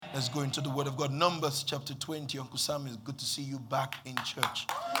Let's go into the Word of God. Numbers chapter 20. Uncle Sam, it's good to see you back in church.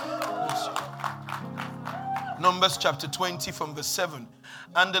 Numbers chapter 20 from verse 7.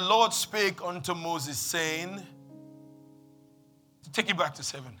 And the Lord spake unto Moses, saying, take it back to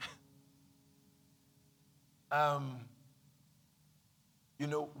 7.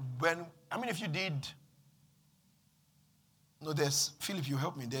 If you did, no, there's, Philip, you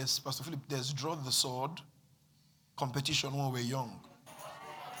help me. There's, Pastor Philip, there's Draw the Sword competition when we're young.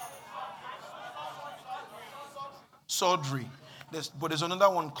 Swordry. But there's another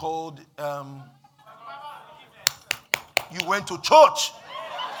one called, you went to church.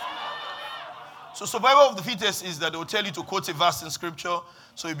 So survival of the fittest is that they will tell you to quote a verse in scripture,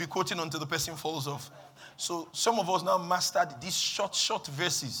 so you'll be quoting until the person falls off. So some of us now mastered these short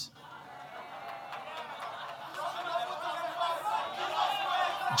verses.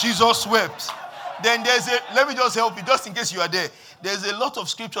 Jesus wept. Then let me just help you, just in case you are there. There's a lot of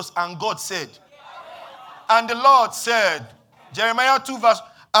scriptures, and God said. And the Lord said, Jeremiah 2 verse,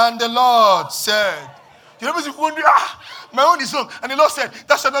 and the Lord said. You know, if wondering, my own is wrong. And the Lord said,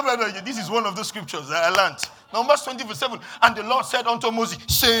 that's another. This is one of those scriptures that I learned. Numbers 20 verse 7. And the Lord said unto Moses,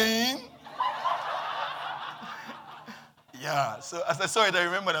 saying. Yeah, so as I saw it, I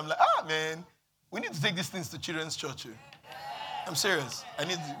remembered, I'm like, man, we need to take these things to children's church. I'm serious.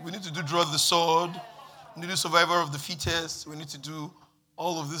 We need to do Draw the Sword. We need to do Survivor of the Fittest. We need to do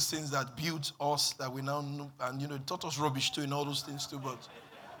all of these things that built us, that we now know, and it taught us rubbish too, and all those things too, but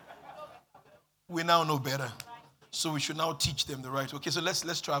we now know better. So we should now teach them the right way. Okay, so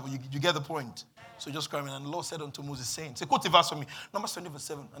let's travel. You get the point. So just cry, and the Lord said unto Moses, saying, say, quote the verse for me. Numbers 20 verse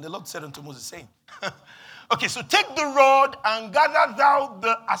 7. And the Lord said unto Moses, saying, okay, so take the rod and gather thou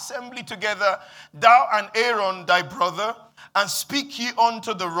the assembly together, thou and Aaron thy brother, and speak ye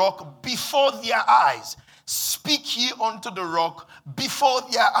unto the rock before their eyes. Speak ye unto the rock before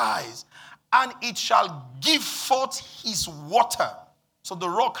their eyes, and it shall give forth his water. So the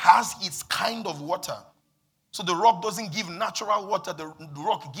rock has its kind of water. So the rock doesn't give natural water. The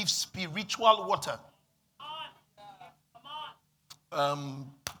rock gives spiritual water.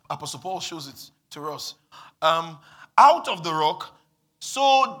 Apostle Paul shows it to us. Out of the rock,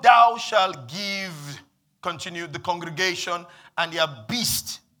 so thou shalt give, continue, the congregation and their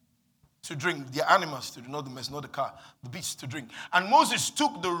beast to drink, their animals to drink, not the mess, not the car, the beast to drink. And Moses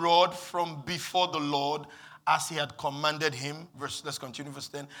took the rod from before the Lord as he had commanded him. Let's continue, verse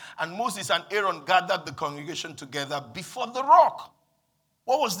 10. And Moses and Aaron gathered the congregation together before the rock.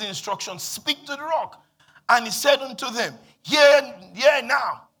 What was the instruction? Speak to the rock. And he said unto them, Hear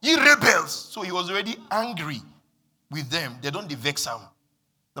now, ye rebels. So he was already angry with them. They don't vex him.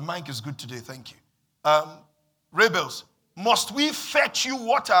 The mic is good today, thank you. Rebels, must we fetch you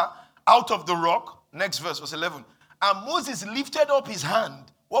water out of the rock? Next verse, verse 11. And Moses lifted up his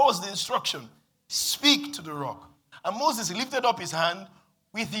hand. What was the instruction? Speak to the rock. And Moses lifted up his hand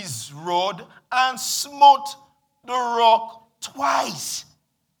with his rod and smote the rock twice.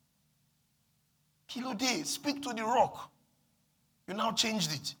 Kilode, speak to the rock. You now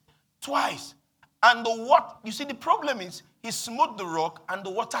changed it. Twice. And you see, the problem is, he smote the rock and the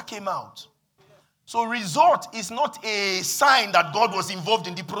water came out. So result is not a sign that God was involved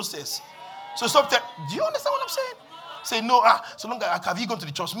in the process. So sometimes, do you understand what I'm saying? Say, no, so long as have you gone to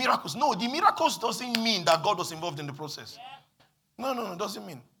the church? Miracles. No, the miracles doesn't mean that God was involved in the process. No, it doesn't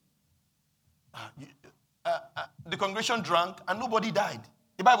mean. The congregation drank and nobody died.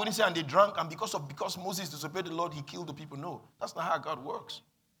 The Bible didn't say, and they drank, and because Moses disobeyed the Lord, he killed the people. No, that's not how God works.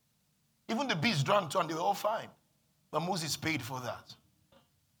 Even the beasts drank too, and they were all fine. But Moses paid for that.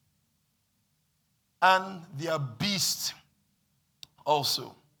 And their beast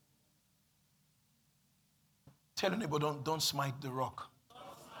also. Tell your neighbor, don't smite the rock.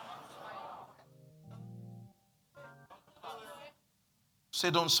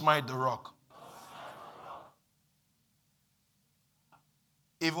 Say, don't smite the rock.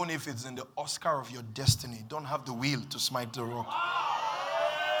 Even if it's in the Oscar of your destiny, don't have the will to smite the rock.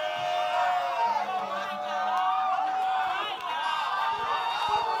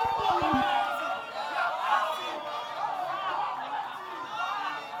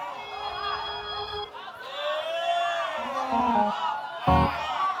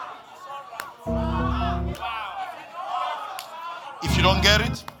 If you don't get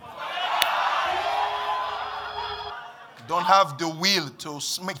it, don't have the will to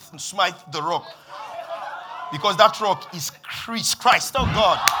smite the rock. Because that rock is Christ. Oh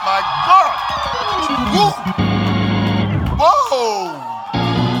God. My God. Whoa. Whoa.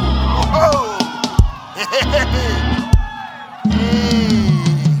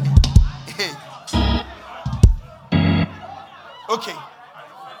 Okay.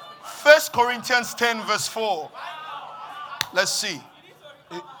 1 Corinthians 10 verse 4. Let's see.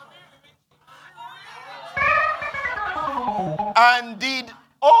 And did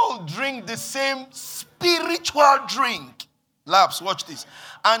all drink the same spiritual drink. Labs, watch this.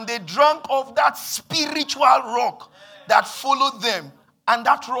 And they drank of that spiritual rock that followed them. And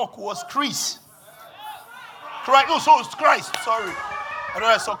that rock was Christ. Christ. Oh, so it's Christ. Sorry. I thought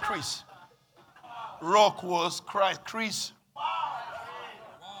I saw Chris. Rock was Christ. Chris.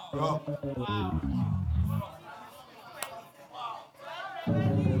 Rock.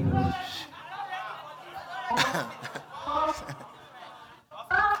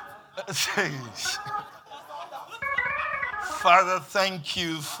 Father, thank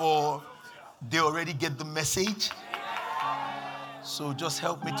you for they already get the message. So just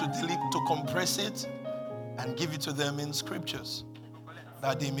help me to compress it and give it to them in scriptures,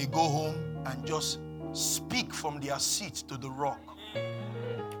 that they may go home and just speak from their seat to the rock.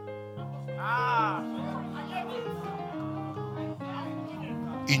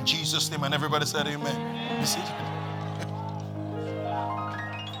 In Jesus' name, and everybody said amen. You see?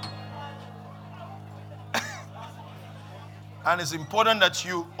 And it's important that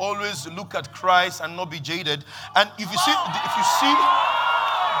you always look at Christ and not be jaded. And if you see,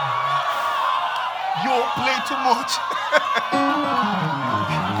 you play too much.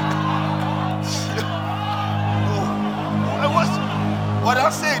 What I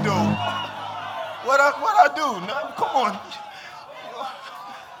say though? What I do? No, come on.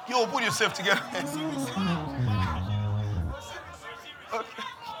 You put yourself together. Okay.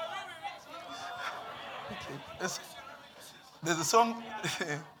 There's a song.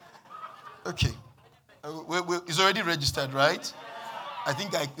 Okay. It's already registered, right? I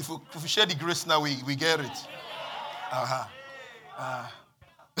think if we share the grace now, we get it.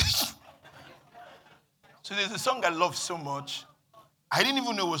 So there's a song I love so much. I didn't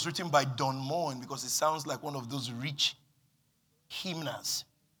even know it was written by Don Moen because it sounds like one of those rich hymnals.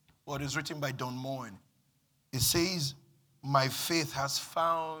 But it's written by Don Moen. It says, "My faith has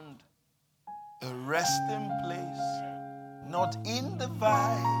found a resting place, not in the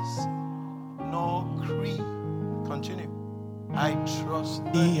vice, nor creed." Continue. "I trust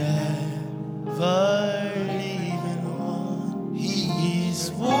the ever-living one.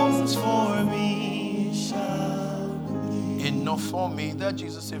 His wounds for me shall bleed. Enough for me that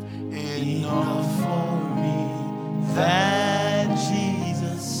Jesus saved. Enough for me that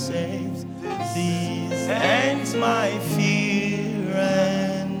Jesus saves. These ends my fear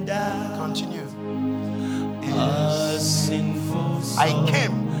and doubt. Continue. A sinful soul. I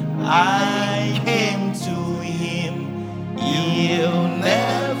came to him. He'll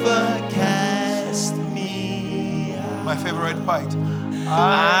never cast me out. My favorite part.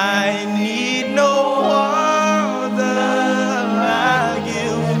 I need no other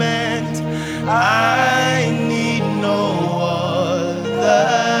argument. I need no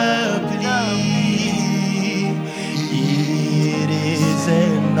other plea. It is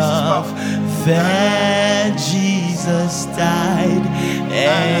enough that Jesus died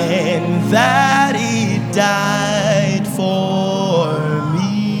and that he died for me.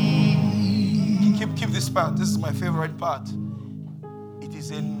 Keep this part. This is my favorite part. It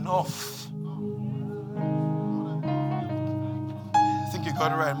is enough. I think you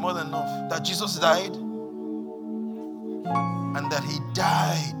got it right. More than enough. That Jesus died and that he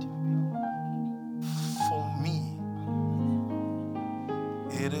died for me.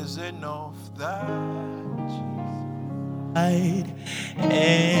 It is enough that died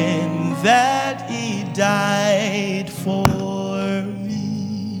and that he died for me.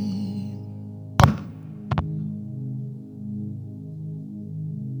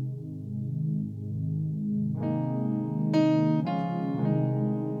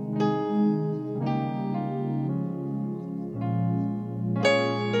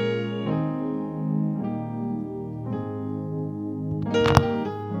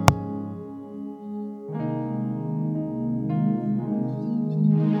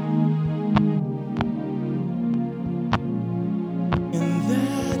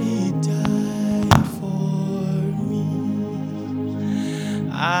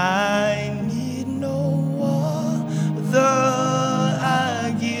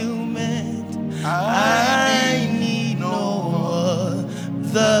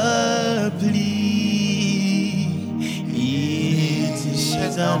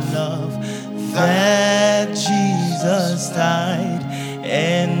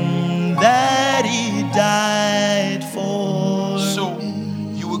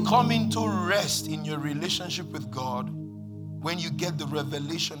 relationship with God when you get the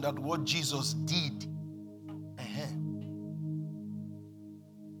revelation that what Jesus did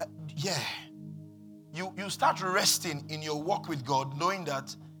Yeah. You start resting in your walk with God, knowing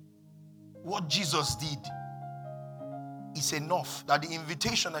that what Jesus did is enough. That the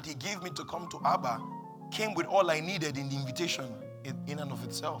invitation that he gave me to come to Abba came with all I needed in the invitation in and of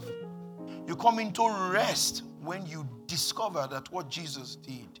itself. You come into rest when you discover that what Jesus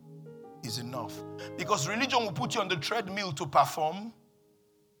did is enough. Because religion will put you on the treadmill to perform.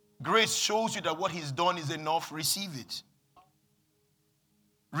 Grace shows you that what he's done is enough. Receive it.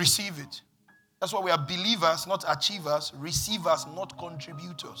 Receive it. That's why we are believers, not achievers, receivers, not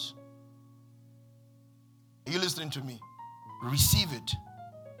contributors. Are you listening to me? Receive it.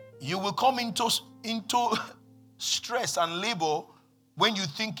 You will come into stress and labor when you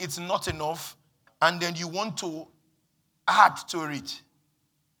think it's not enough, and then you want to add to it.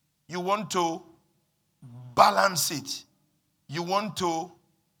 You want to balance it. You want to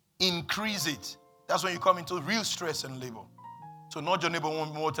increase it. That's when you come into real stress and labor. So nudge your neighbor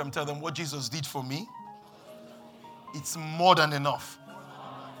one more time. Tell them what Jesus did for me. It's more than enough.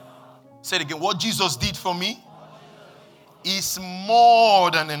 Say it again. What Jesus did for me is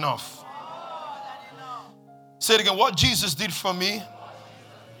more than enough. Say it again. What Jesus did for me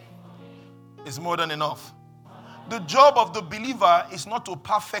is more than enough. The job of the believer is not to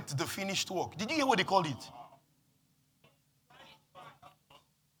perfect the finished work. Did you hear what they called it?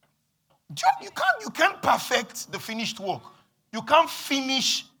 You can't perfect the finished work. You can't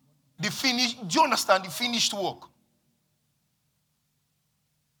finish the finish. Do you understand the finished work?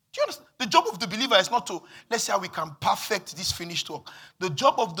 Do you understand? The job of the believer is not to, let's say how we can perfect this finished work. The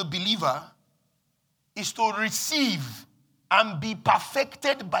job of the believer is to receive and be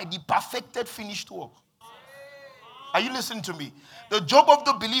perfected by the perfected finished work. Are you listening to me? The job of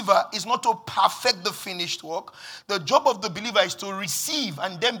the believer is not to perfect the finished work. The job of the believer is to receive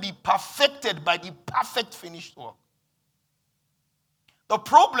and then be perfected by the perfect finished work. The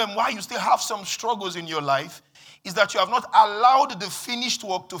problem why you still have some struggles in your life is that you have not allowed the finished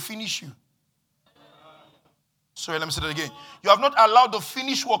work to finish you. Sorry, let me say that again. You have not allowed the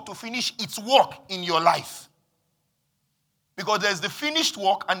finished work to finish its work in your life. Because there's the finished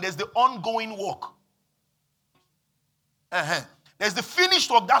work and there's the ongoing work. There's the finished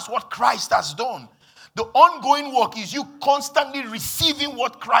work, that's what Christ has done. The ongoing work is you constantly receiving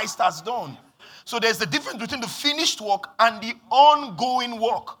what Christ has done. So there's the difference between the finished work and the ongoing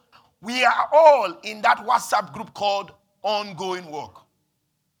work. We are all in that WhatsApp group called ongoing work.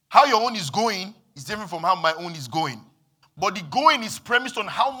 How your own is going is different from how my own is going. But the going is premised on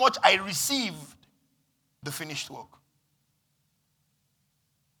how much I received the finished work.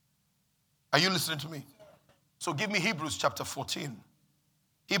 Are you listening to me? So give me Hebrews chapter 14.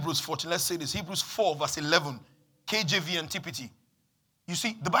 Hebrews 14, let's say this. Hebrews 4 verse 11. KJV and TPT. You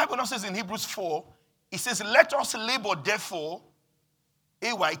see, the Bible now says in Hebrews 4, it says, let us labor therefore,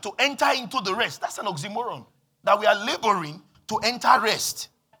 AY, to enter into the rest. That's an oxymoron. That we are laboring to enter rest.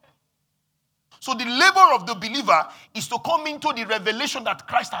 So the labor of the believer is to come into the revelation that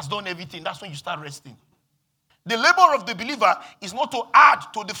Christ has done everything. That's when you start resting. The labor of the believer is not to add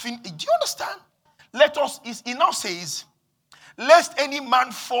to the fin. Do you understand? He now says, lest any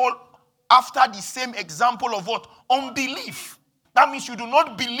man fall after the same example of what? Unbelief. That means you do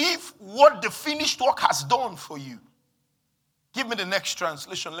not believe what the finished work has done for you. Give me the next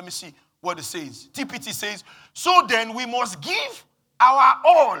translation. Let me see what it says. TPT says, so then we must give our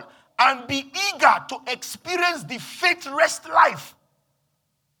all and be eager to experience the faith rest life.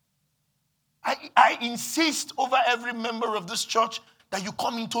 I insist over every member of this church that you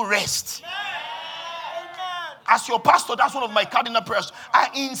come into rest. As your pastor, that's one of my cardinal prayers. I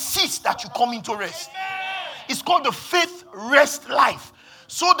insist that you come into rest. It's called the faith rest life.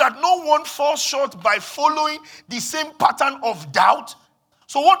 So that no one falls short by following the same pattern of doubt.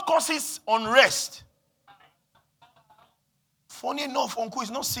 So what causes unrest? Funny enough, uncle,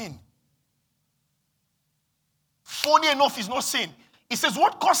 is not sin. Funny enough, is not sin. It says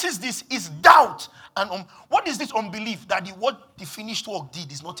what causes this is doubt. And what is this unbelief? That what the finished work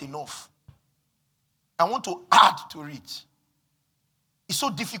did is not enough. I want to add to it. It's so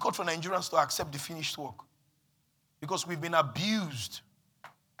difficult for Nigerians to accept the finished work. Because we've been abused.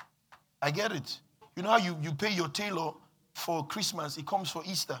 I get it. You know how you pay your tailor for Christmas, it comes for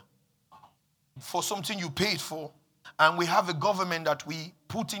Easter. For something you paid for. And we have a government that we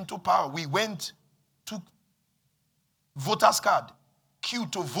put into power. We went to voters' card, queue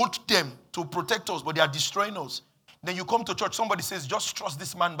to vote them to protect us, but they are destroying us. Then you come to church, somebody says, just trust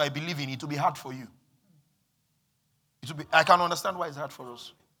this man by believing. It will be hard for you. I can understand why it's hard for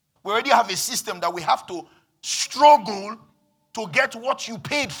us. We already have a system that we have to struggle to get what you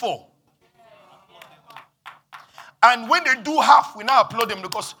paid for. And when they do half, we now applaud them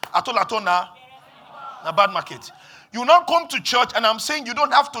because atol na bad market. You now come to church and I'm saying you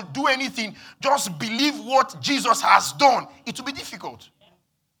don't have to do anything. Just believe what Jesus has done. It will be difficult.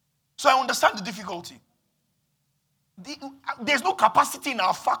 So I understand the difficulty. There's no capacity in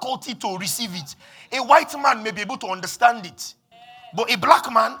our faculty to receive it. A white man may be able to understand it. But a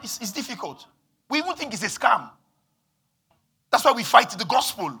black man, is difficult. We even think it's a scam. That's why we fight the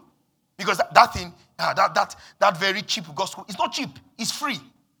gospel. Because that thing, that very cheap gospel, it's not cheap. It's free.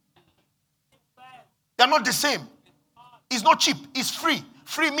 They're not the same. It's not cheap. It's free.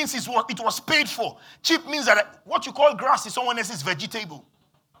 Free means it was paid for. Cheap means that what you call grass is someone else's vegetable.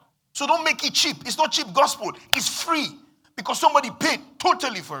 So don't make it cheap. It's not cheap gospel. It's free because somebody paid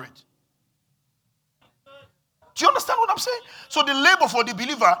totally for it. Do you understand what I'm saying? So the labor for the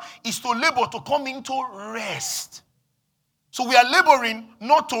believer is to labor to come into rest. So we are laboring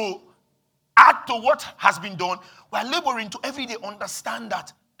not to add to what has been done. We are laboring to every day understand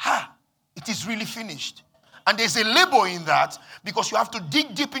that, it is really finished. And there's a labor in that because you have to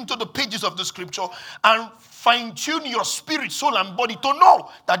dig deep into the pages of the scripture and fine-tune your spirit, soul, and body to know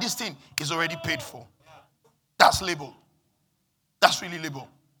that this thing is already paid for. That's labor. That's really labor.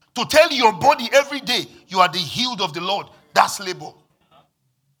 To tell your body every day you are the healed of the Lord, that's labor.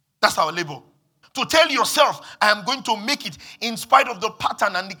 That's our labor. To tell yourself, I am going to make it in spite of the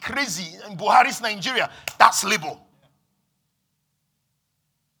pattern and the crazy in Buhari's Nigeria, that's labor.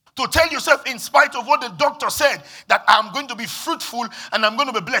 To tell yourself in spite of what the doctor said that I'm going to be fruitful and I'm going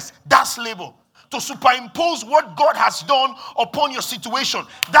to be blessed, that's labor. To superimpose what God has done upon your situation,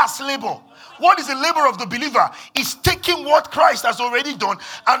 that's labor. What is the labor of the believer? Is taking what Christ has already done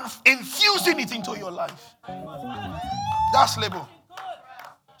and infusing it into your life. That's labor.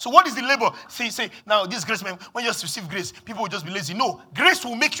 So what is the labor? Say, now this grace, man, when you just receive grace, people will just be lazy. No, grace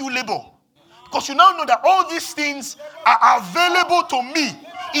will make you labor. Because you now know that all these things are available to me.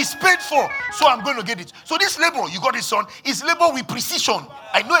 It's paid for, so I'm going to get it. So this labor, you got it, son, is labor with precision.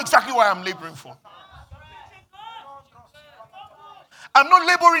 I know exactly what I'm laboring for. I'm not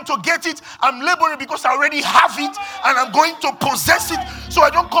laboring to get it. I'm laboring because I already have it and I'm going to possess it. So I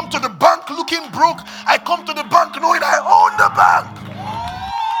don't come to the bank looking broke. I come to the bank knowing I own the bank.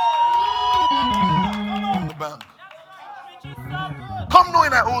 Come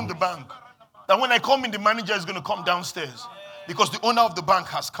knowing I own the bank. That when I come in, the manager is going to come downstairs because the owner of the bank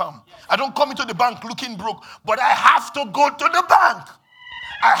has come. I don't come into the bank looking broke, but I have to go to the bank.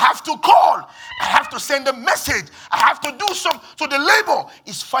 I have to call. I have to send a message. I have to do something. So the labor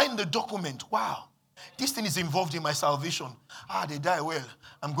is find the document. Wow, this thing is involved in my salvation. They die well.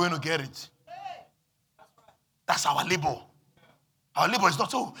 I'm going to get it. That's our labor. Our labor is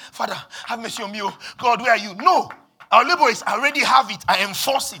not, oh, Father, have mercy on me. Oh, God, where are you? No. Our labor is, I already have it. I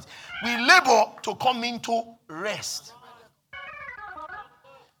enforce it. We labor to come into rest.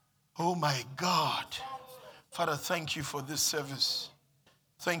 Oh, my God. Father, thank you for this service.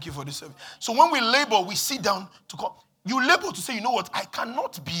 Thank you for this service. So when we labor, we sit down to come. You labor to say, you know what? I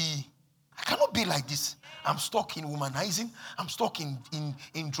cannot be like this. I'm stuck in womanizing. I'm stuck in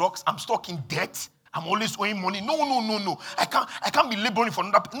drugs. I'm stuck in debt. I'm always owing money. No. I can't be laboring for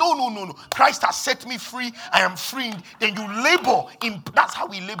another. No. Christ has set me free. I am freed. Then you labor. That's how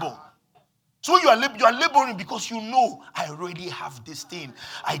we labor. So you are laboring because you know I already have this thing.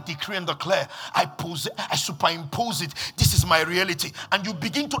 I decree and declare. I superimpose it. This is my reality. And you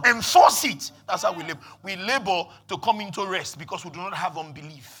begin to enforce it. That's how we labor. We labor to come into rest because we do not have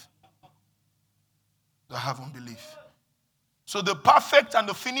unbelief. We have unbelief. So the perfect and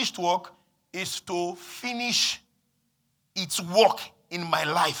the finished work is to finish its work in my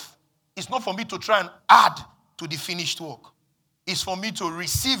life. It's not for me to try and add to the finished work. It's for me to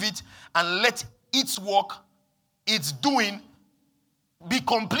receive it and let its work, its doing, be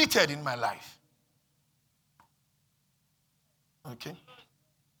completed in my life. Okay?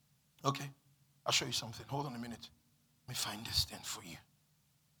 I'll show you something. Hold on a minute. Let me find this thing for you.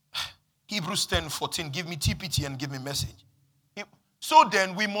 Hebrews 10:14. Give me TPT and give me message. So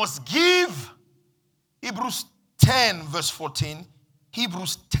then we must give. Hebrews 10 verse 14.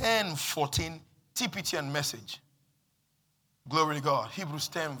 Hebrews 10:14. TPT and message. Glory to God. Hebrews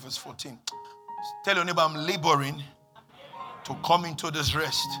 10 verse 14. Tell your neighbor, I'm laboring to come into this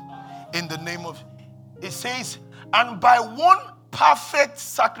rest. In the name of... It says, and by one perfect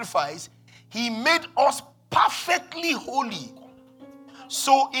sacrifice, he made us perfectly holy.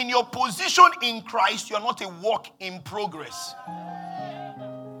 So in your position in Christ, you are not a work in progress.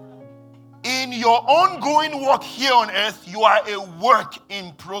 In your ongoing work here on earth, you are a work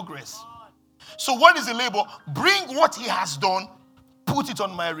in progress. So what is the labor? Bring what he has done, put it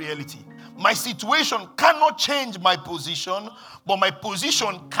on my reality. My situation cannot change my position, but my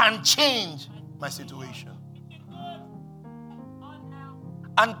position can change my situation.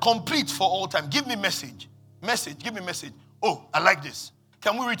 And complete for all time. Give me message. Give me message. Oh, I like this.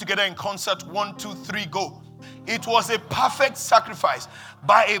 Can we read together in concert? 1, 2, 3, go. It was a perfect sacrifice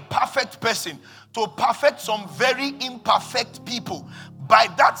by a perfect person to perfect some very imperfect people. By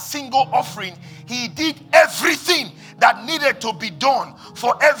that single offering, he did everything that needed to be done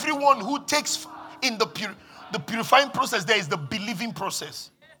for everyone who takes in the purifying process. There is the believing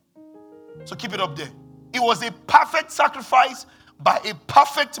process. So keep it up there. It was a perfect sacrifice by a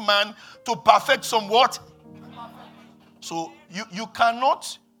perfect man to perfect somewhat. So you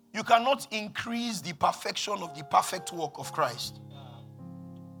cannot increase the perfection of the perfect work of Christ.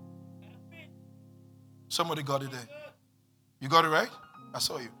 Somebody got it there. You got it right? I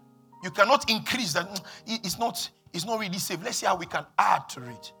saw you. You cannot increase that. It's not really safe. Let's see how we can add to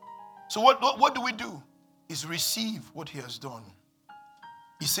it. So what do we do? Is receive what he has done.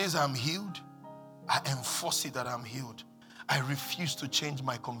 He says, I'm healed. I enforce it that I'm healed. I refuse to change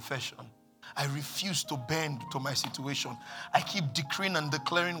my confession. I refuse to bend to my situation. I keep decreeing and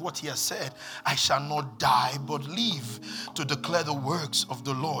declaring what he has said. I shall not die, but live to declare the works of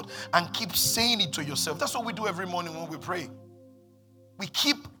the Lord. And keep saying it to yourself. That's what we do every morning when we pray. We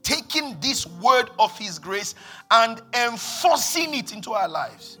keep taking this word of his grace and enforcing it into our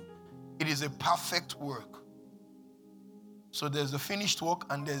lives. It is a perfect work. So there's the finished work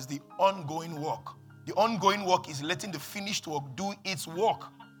and there's the ongoing work. The ongoing work is letting the finished work do its work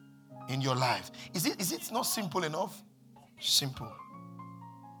in your life. Is it not simple enough? Simple.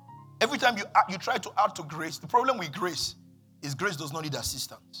 Every time you try to add to grace, the problem with grace is grace does not need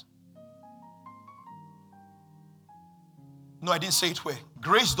assistance. No, I didn't say it well.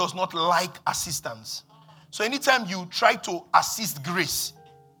 Grace does not like assistance. So anytime you try to assist grace,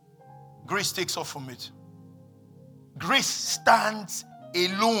 grace takes off from it. Grace stands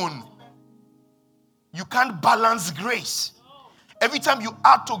alone. You can't balance grace. Every time you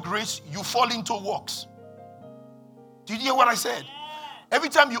add to grace, you fall into works. Did you hear what I said? Every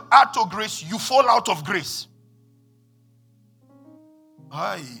time you add to grace, you fall out of grace.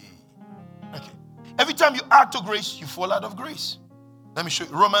 Aye. Okay. Every time you add to grace, you fall out of grace. Let me show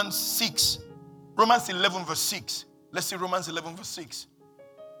you. Romans 6. Romans 11 verse 6. Let's see Romans 11 verse 6.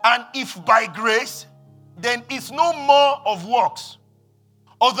 And if by grace, then it's no more of works.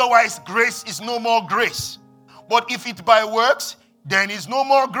 Otherwise, grace is no more grace. But if it by works, then is no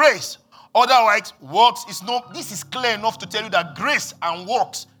more grace. Otherwise, works is no. This is clear enough to tell you that grace and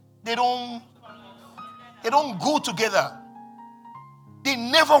works, they don't go together. They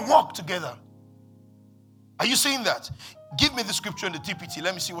never work together. Are you saying that? Give me the scripture in the TPT.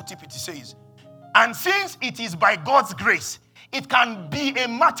 Let me see what TPT says. And since it is by God's grace, it can't be a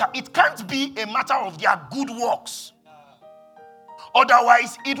matter of their good works.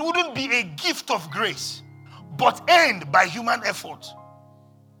 Otherwise, it wouldn't be a gift of grace, but earned by human effort.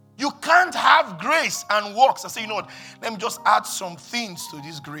 You can't have grace and works and say, you know what, let me just add some things to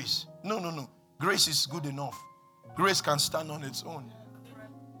this grace. No. Grace is good enough. Grace can stand on its own.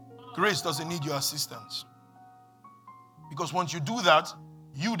 Grace doesn't need your assistance. Because once you do that,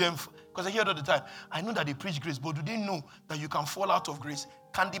 you then, because I hear it all the time, I know that they preach grace, but do they know that you can fall out of grace?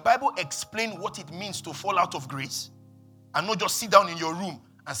 Can the Bible explain what it means to fall out of grace? And not just sit down in your room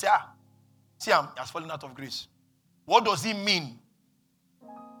and say, see, I'm fallen out of grace. What does it mean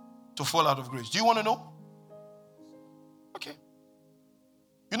to fall out of grace? Do you want to know? Okay.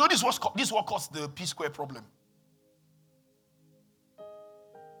 You know this what caused the P-square problem.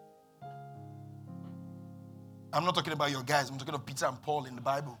 I'm not talking about your guys. I'm talking about Peter and Paul in the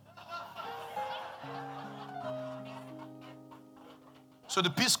Bible. So the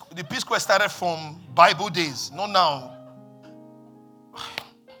P-square started from Bible days, not now.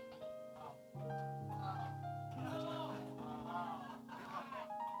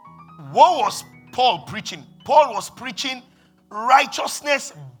 What was Paul preaching? Paul was preaching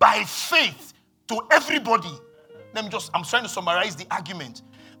righteousness by faith to everybody. I'm trying to summarize the argument.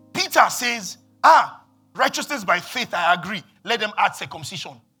 Peter says, righteousness by faith, I agree. Let them add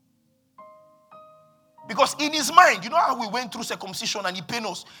circumcision. Because in his mind, you know how we went through circumcision and he paid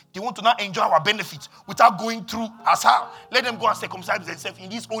us? They want to now enjoy our benefits without going through as how? Let them go and circumcise themselves in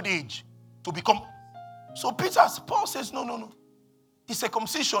this old age to become. So Paul says, no. The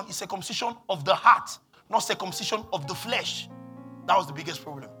circumcision is circumcision of the heart, not circumcision of the flesh. That was the biggest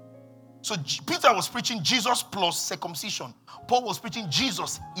problem. So Peter was preaching Jesus plus circumcision. Paul was preaching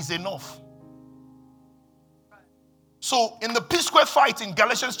Jesus is enough. So in the P-square fight in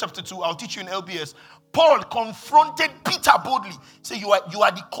Galatians chapter 2, I'll teach you in LBS, Paul confronted Peter boldly. Say, you are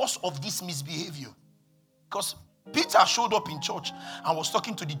the cause of this misbehavior. Because Peter showed up in church and was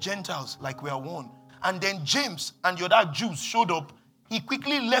talking to the Gentiles like we are one. And then James and the other Jews showed up. He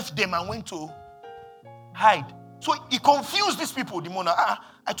quickly left them and went to hide. So he confused these people. The monarch.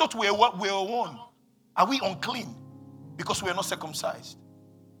 I thought we were one. Are we unclean? Because we are not circumcised.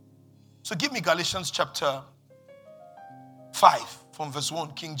 So give me Galatians chapter 5 from verse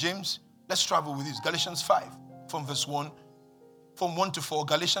 1. King James. Let's travel with this. Galatians 5 from verse 1. From 1 to 4.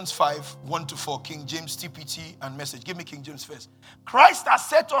 Galatians 5, 1 to 4. King James, TPT, and Message. Give me King James first. Christ has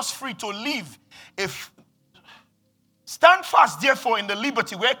set us free to live. Stand fast, therefore, in the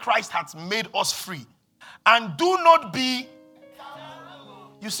liberty where Christ has made us free. And do not be...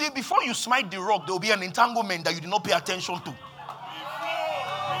 You see, before you smite the rock, there will be an entanglement that you did not pay attention to.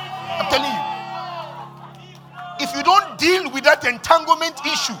 I'm telling you. If you don't deal with that entanglement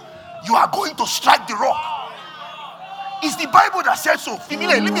issue, you are going to strike the rock. It's the Bible that says so. Leave me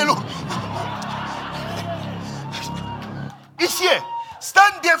alone. It's here.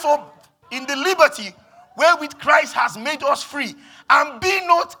 Stand therefore in the liberty wherewith Christ has made us free, and be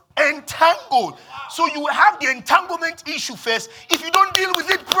not entangled. So you will have the entanglement issue first. If you don't deal with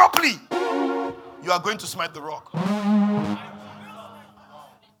it properly, you are going to smite the rock.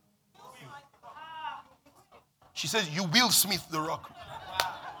 She says, you will smite the rock.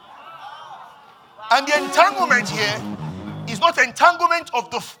 And the entanglement here is not entanglement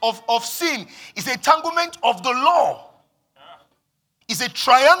of sin. It's entanglement of the law. It's a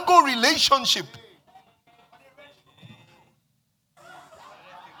triangle relationship.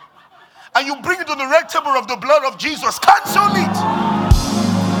 And you bring it to the red table of the blood of Jesus. Cancel it.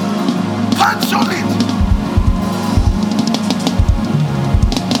 Cancel it.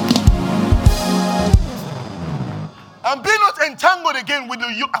 And be not entangled again with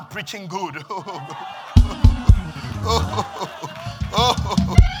the yoke. I'm preaching good.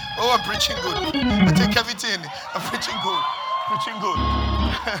 I'm preaching good. I take everything. I'm preaching good.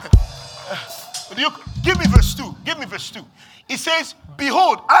 Give me verse 2. Give me verse 2. It says,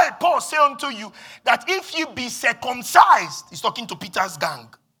 behold, I, Paul, say unto you that if you be circumcised, he's talking to Peter's gang,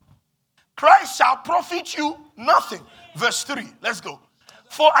 Christ shall profit you nothing. Verse 3. Let's go.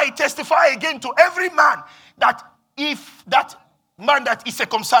 For I testify again to every man that if that man that is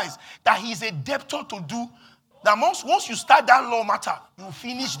circumcised, that he is a debtor to do, that once you start that law matter, you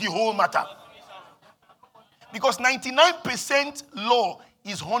finish the whole matter. Because 99% law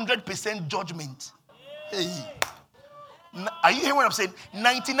is 100% judgment. Hey. Are you hearing what I'm saying?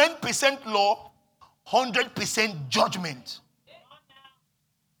 99% law, 100% judgment.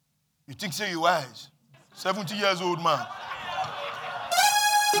 You think so you're wise? 70 years old man.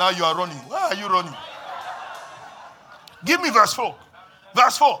 Now you are running. Why are you running? Give me verse 4.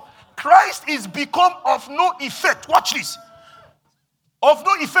 Verse 4. Christ is become of no effect. Watch this. Of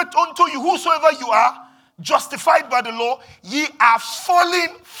no effect unto you, whosoever you are, justified by the law, ye are fallen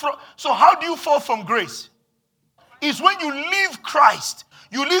from. So how do you fall from grace? It's when you leave Christ,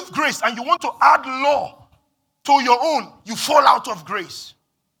 you leave grace, and you want to add law to your own, you fall out of grace.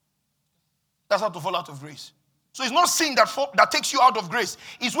 That's how to fall out of grace. So it's not sin that takes you out of grace.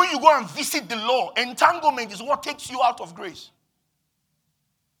 It's when you go and visit the law. Entanglement is what takes you out of grace.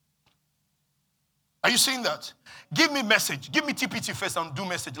 Are you seeing that? Give me Message. Give me TPT first and do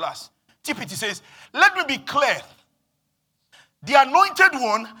Message last. TPT says, let me be clear. The anointed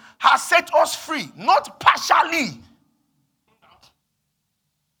one has set us free, not partially.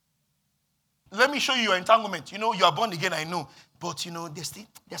 Let me show you your entanglement. You are born again, I know. But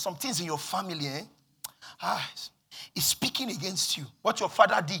there's some things in your family, it's speaking against you. What your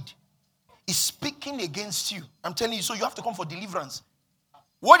father did is speaking against you. I'm telling you, so you have to come for deliverance.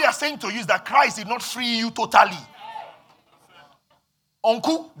 What they are saying to you is that Christ did not free you totally.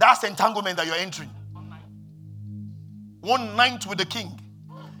 Uncle, that's the entanglement that you're entering. 1 night with the king.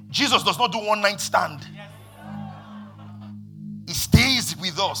 Jesus does not do 1 night stand. He stays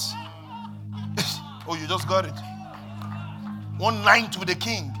with us. Oh, you just got it. 1 night with the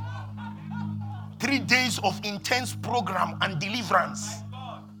king. 3 days of intense program and deliverance.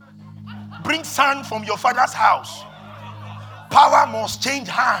 Bring sand from your father's house. Power must change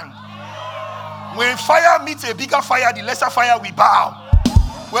hand. When fire meets a bigger fire, the lesser fire will bow.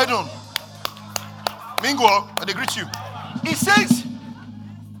 Well done. Mingo, they greet you. He says,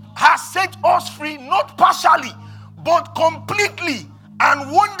 has set us free, not partially, but completely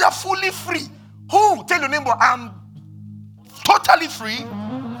and wonderfully free. Who? Tell your neighbor, I'm totally free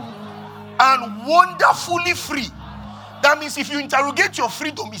and wonderfully free. That means if you interrogate your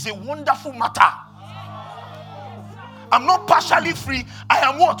freedom, it's a wonderful matter. I'm not partially free. I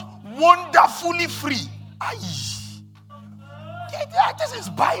am what? Wonderfully free. Aye. This is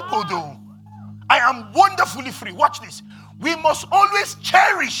Bible though. I am wonderfully free. Watch this. We must always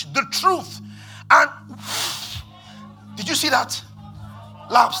cherish the truth. And did you see that?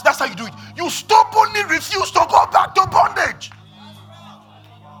 Labs, that's how you do it. You stubbornly refuse to go back to bondage.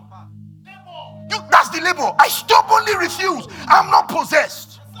 That's the label. I stubbornly refuse. I'm not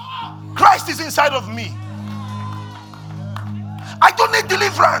possessed. Christ is inside of me. I don't need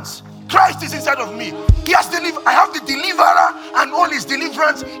deliverance. Christ is inside of me. He has delivered. I have the deliverer and all his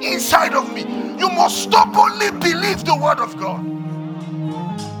deliverance inside of me. You must stubbornly believe the word of God.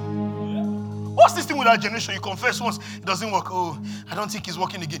 What's this thing with our generation? You confess once, it doesn't work. Oh, I don't think it's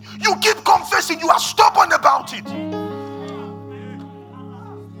working again. You keep confessing. You are stubborn about it.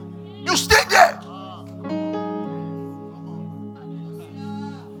 You stay there.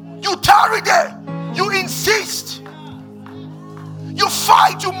 You tarry there. You insist. You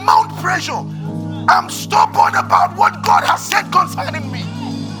fight. You mount pressure. I'm stubborn about what God has said concerning me.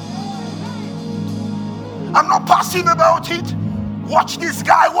 I'm not passive about it. Watch this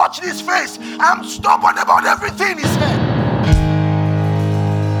guy. Watch this face. I'm stubborn about everything he said.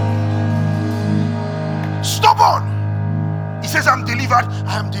 Stubborn. He says, I'm delivered.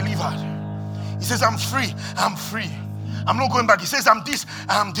 I am delivered. He says, I'm free. I'm free. I'm not going back. He says, I'm this.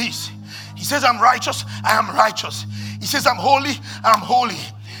 I am this. He says, I'm righteous. I am righteous. He says, I'm holy. I'm holy.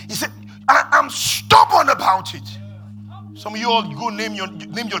 He said, I'm stubborn about it. Some of you all, you go name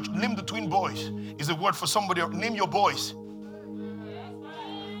the twin boys. Is a word for somebody. Name your boys.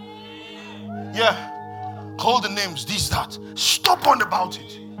 Yeah. Call the names. This, that. Stubborn about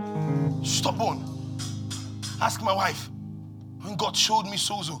it. Stubborn. Ask my wife. When God showed me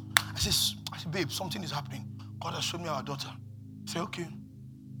Sozo, I said, babe, something is happening. God has shown me our daughter. I said, okay.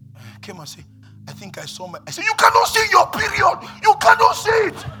 I came and said, I think I saw I said, you cannot see your period. You cannot see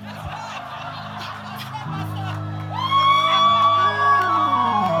it.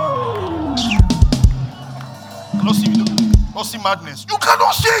 Not see madness. You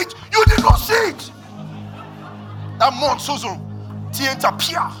cannot see it. You did not see it. That month, Sozo, Tienta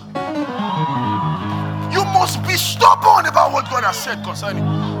Pia. You must be stubborn about what God has said concerning.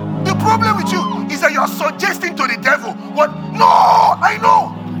 The problem with you is that you are suggesting to the devil what? No, I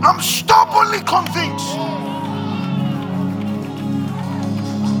know. I'm stubbornly convinced.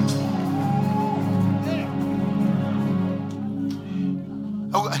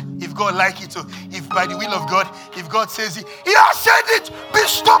 If God like it, so if by the will of God, if God says it, He has said it, be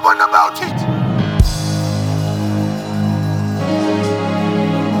stubborn about it.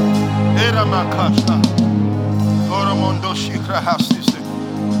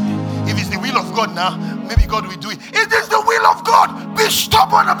 If it's the will of God now, maybe God will do it. It is the will of God. Be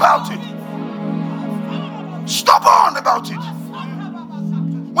stubborn about it. Stubborn about it.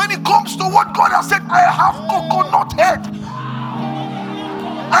 When it comes to what God has said, I have coconut head.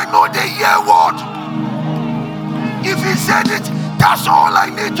 I know the year word. If He said it, that's all I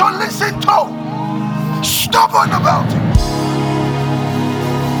need to listen to. Stubborn about it.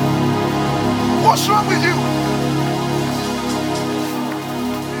 What's wrong with you?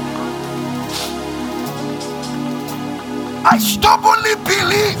 I stubbornly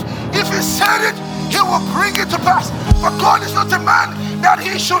believe if He said it, He will bring it to pass. But God is not a man that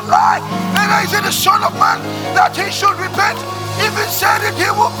He should lie, neither is He the Son of Man that He should repent. If He said it, He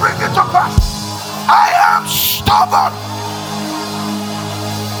will bring it to pass. I am stubborn.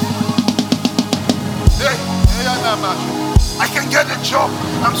 I can get a job.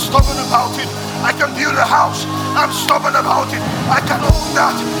 I'm stubborn about it. I can build a house. I'm stubborn about it. I can own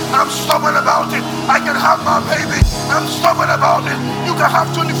that. I'm stubborn about it. I can have my baby. I'm stubborn about it. You can have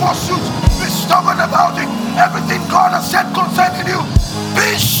 24 suits. Be stubborn about it. Everything God has said concerning you,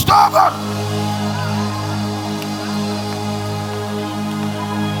 be stubborn.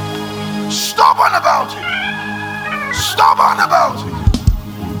 Stubborn about it. Stubborn about it.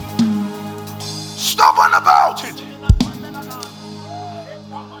 Stubborn about it.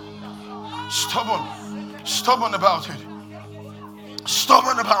 Stubborn. Stubborn about it.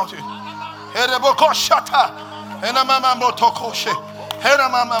 Stubborn about it.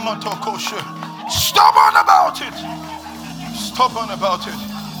 Stubborn about it. Stubborn about it.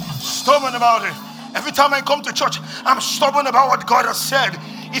 Stubborn about it. Every time I come to church, I'm stubborn about what God has said.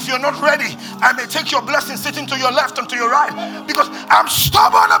 If you're not ready, I may take your blessing sitting to your left and to your right because I'm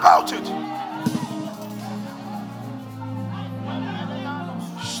stubborn about it.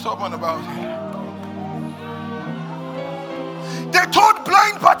 Stubborn about it. They told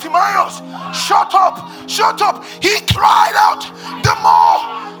blind Bartimaeus, shut up, shut up. He cried out the more,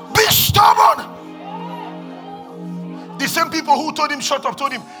 be stubborn. same people who told him shut up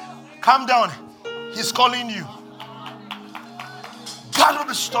told him, calm down. He's calling you. God will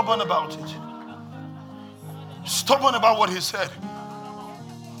be stubborn about it. Stubborn about what he said.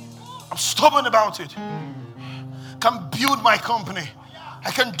 I'm stubborn about it. Can build my company.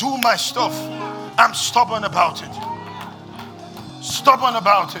 I can do my stuff. I'm stubborn about it. Stubborn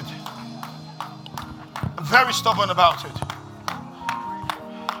about it. I'm very stubborn about it.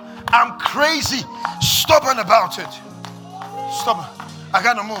 I'm crazy, stubborn about it. Stubborn. I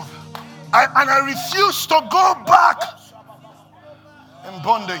gotta move. I refuse to go back in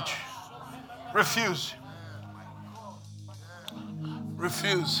bondage. Refuse.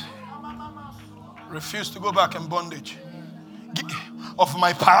 Refuse. Refuse to go back in bondage. Of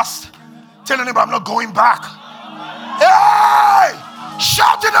my past. Telling him I'm not going back. Hey!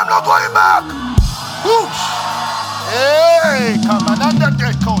 Shouting I'm not going back. Whoosh! Hey!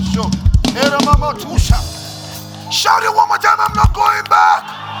 Shout it one more time, I'm not going back.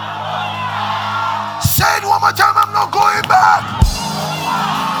 Say it one more time, I'm not going back.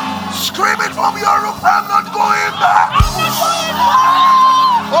 Scream it from your roof, I'm not going back.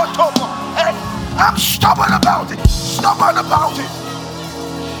 Hey, I'm stubborn about it. Stubborn about it.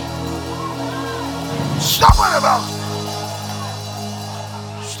 Stubborn about it.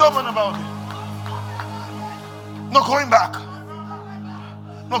 Stubborn about it. Not going back.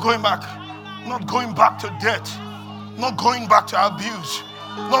 Not going back. Not going back to debt. Not going back to abuse.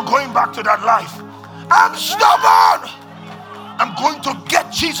 Not going back to that life. I'm stubborn. I'm going to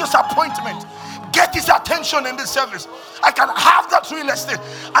get Jesus' appointment. Get his attention in this service. I can have that real estate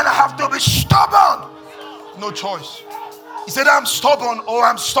and I have to be stubborn. No choice. He said, I'm stubborn or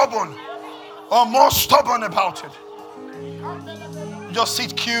I'm stubborn. Or more stubborn about it. Just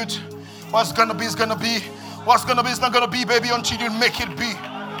sit cute. What's gonna be is gonna be. What's gonna be is not gonna be, baby, until you make it be.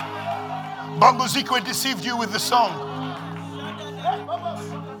 Bongo Zikwe deceived you with the song.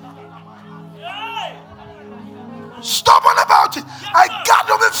 Stubborn about it. I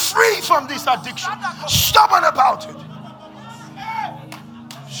gotta be free from this addiction. Stubborn about it.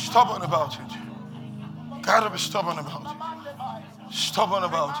 Stubborn about it. Gotta be stubborn about it. Stubborn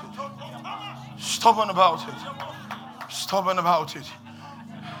about it. Stubborn about it. Stubborn about it.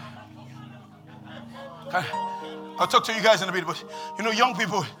 I'll talk to you guys in a bit, but you know, young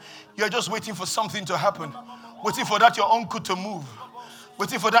people, you're just waiting for something to happen. Waiting for that your uncle to move.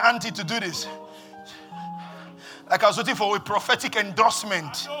 Waiting for the auntie to do this. Like I was waiting for a prophetic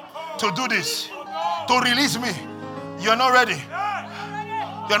endorsement to do this. To release me. You're not ready.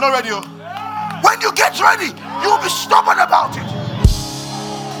 You're not ready. When you get ready, you will be stubborn about it.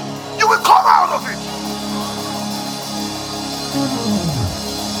 You will come out of it.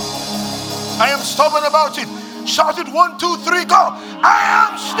 I am stubborn about it. Shout it 1, 2, 3, go. I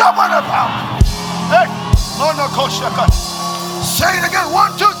am stubborn about it. Hey, no, no, go, shaka. Say it again.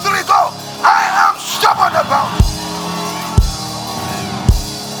 1, 2, 3, go. I am stubborn about it.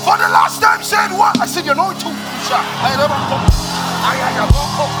 For the last time, said what? I said, you're not too. I never go.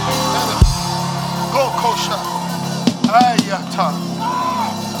 Go, kosha. Ayata.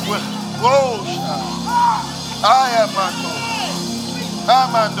 Whoa, I am Mando.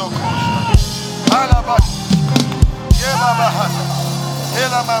 Amando kosha. Alabat. Yebabahata.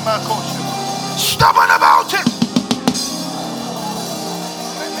 Elamama kosha. Stubborn about it.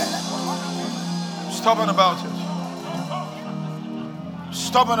 Stubborn about it.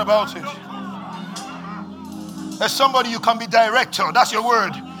 Stubborn about it. As somebody, you can be director. That's your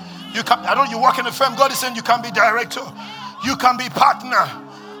word. You can. I know you work in a firm. God is saying you can be director. You can be partner.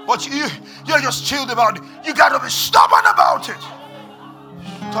 But you're just chilled about it. You got to be stubborn about it.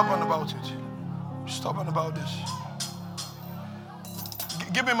 Stubborn about it. Stubborn about this.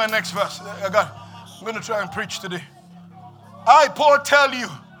 Give me my next verse. I'm going to try and preach today. I, Paul, tell you,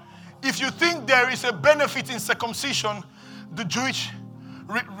 if you think there is a benefit in circumcision, the Jewish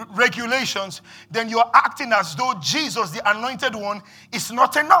regulations, then you're acting as though Jesus, the anointed one, is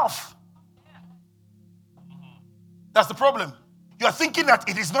not enough. That's the problem. You're thinking that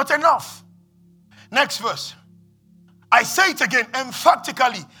it is not enough. Next verse. I say it again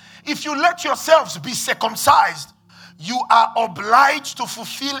emphatically. If you let yourselves be circumcised, you are obliged to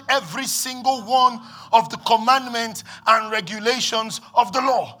fulfill every single one of the commandments and regulations of the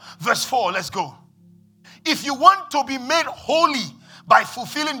law. Verse 4, let's go. If you want to be made holy by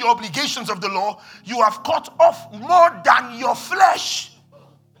fulfilling the obligations of the law, you have cut off more than your flesh.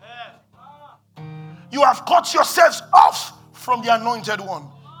 You have cut yourselves off from the anointed one.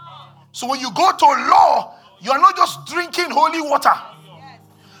 So when you go to law, you are not just drinking holy water.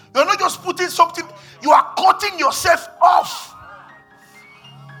 You're not just putting something, you are cutting yourself off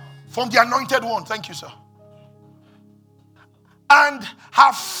from the anointed one. Thank you, sir. and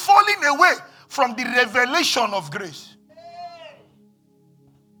have fallen away from the revelation of grace.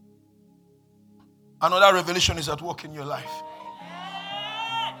 Another revelation is at work in your life.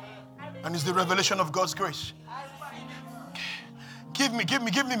 And it's the revelation of God's grace. Give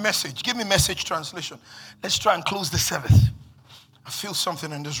me message. Give me message translation. Let's try and close the service. I feel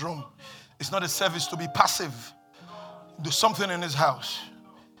something in this room. It's not a service to be passive. There's something in this house.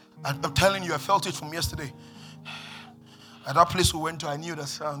 I'm telling you, I felt it from yesterday. At that place we went to, I knew that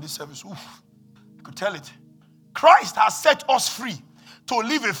sound, this service, oof, I could tell it. Christ has set us free to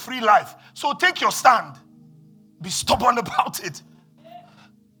live a free life. So take your stand. Be stubborn about it.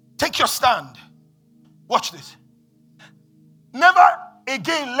 Take your stand. Watch this. Never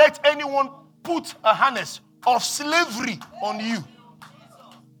again let anyone put a harness of slavery on you.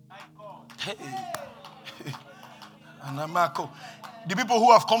 Hey. The people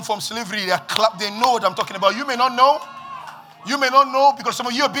who have come from slavery, they know what I'm talking about. You may not know. You may not know because some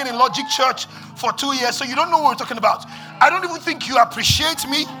of you have been in Logic Church for 2 years, so you don't know what we're talking about. I don't even think you appreciate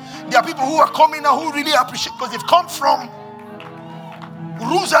me. There are people who are coming now who really appreciate because they've come from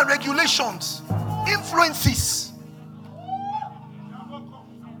rules and regulations, influences.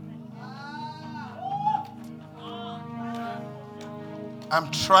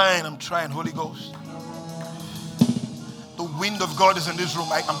 I'm trying, Holy Ghost. The wind of God is in this room.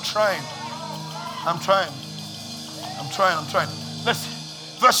 I'm trying.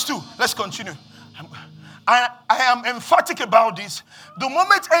 Verse 2, let's continue. I am emphatic about this. The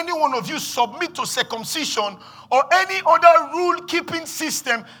moment any one of you submit to circumcision or any other rule-keeping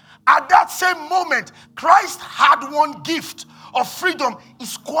system, at that same moment, Christ had one gift of freedom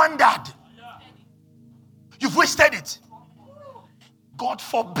is squandered. You've wasted it. God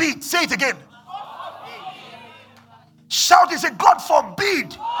forbid. Say it again. Shout and say, God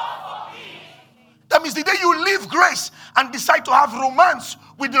forbid. That means the day you leave grace and decide to have romance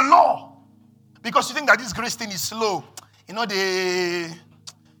with the law, because you think that this grace thing is slow. You know, the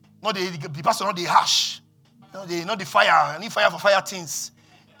pastor, not the harsh. You know, not the fire. I need fire for fire things.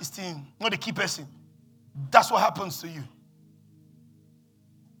 This thing, not the key person. That's what happens to you.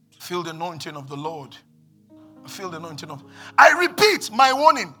 Feel the anointing of the Lord. Feel the anointing of. I repeat my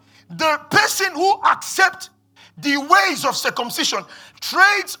warning. The person who accepts the ways of circumcision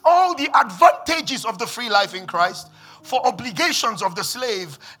trades all the advantages of the free life in Christ for obligations of the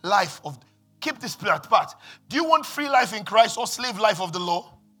slave life of. Keep this part. Do you want free life in Christ or slave life of the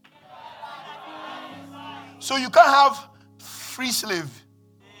law? So you can't have free slave.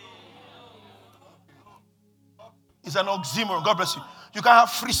 It's an oxymoron. God bless you. You can't have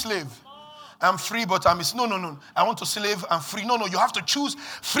free slave. I'm free, but I'm no. I want to slave. I'm free. No. You have to choose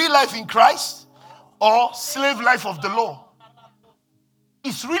free life in Christ or slave life of the law.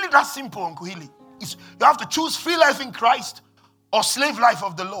 It's really that simple, Uncle Hilly. You have to choose free life in Christ or slave life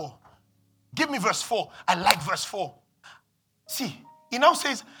of the law. Give me verse 4. I like verse 4. See, he now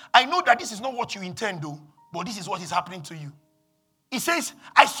says, I know that this is not what you intend, though, but this is what is happening to you. He says,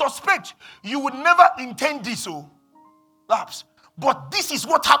 I suspect you would never intend this, lapse. But this is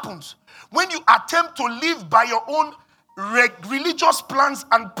what happens when you attempt to live by your own religious plans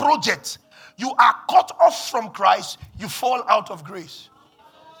and projects. You are cut off from Christ. You fall out of grace.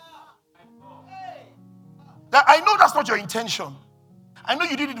 Now, I know that's not your intention. I know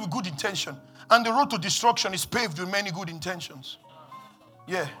you did it with good intention. And the road to destruction is paved with many good intentions.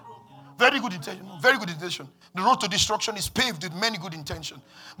 Yeah. Very good intention. Very good intention. The road to destruction is paved with many good intentions.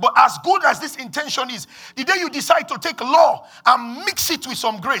 But as good as this intention is, the day you decide to take law and mix it with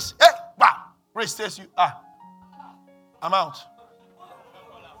some grace, grace tells you, I'm out.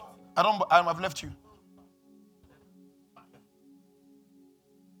 I've left you.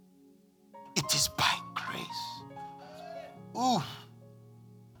 It is by grace. Ooh.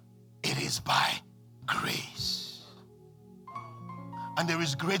 It is by grace. And there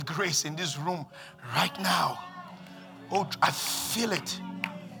is great grace in this room right now. Oh, I feel it.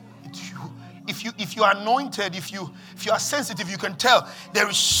 If you are anointed, if you are sensitive, you can tell there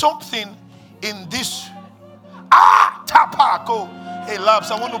is something in this. Tapako. Hey, Labs,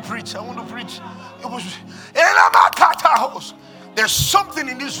 I want to preach. There's something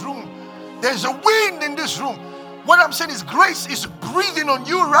in this room. There's a wind in this room. What I'm saying is grace is breathing on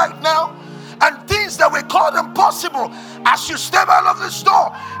you right now. And things that were called impossible, as you step out of this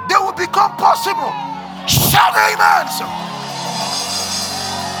door, they will become possible. Shout amen.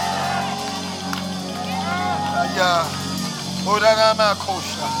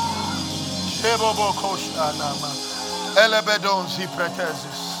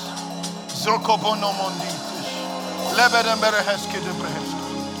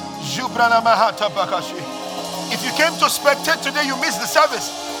 If you came to spectate today, you missed the service.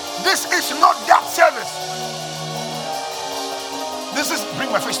 This is not that service. This is,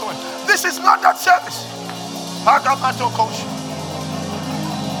 bring my face to it. This is not that service.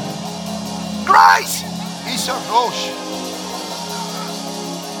 Grace is a roche.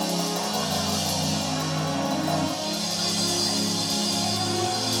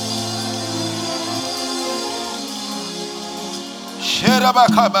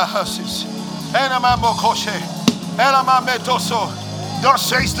 Thus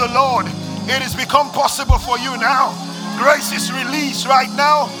says the Lord, it has become possible for you now. Grace is released right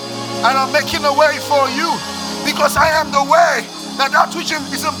now, and I'm making a way for you, because I am the way that which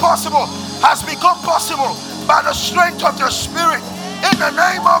is impossible has become possible by the strength of the Spirit. In the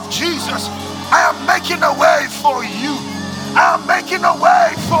name of Jesus, I am making a way for you. I am making a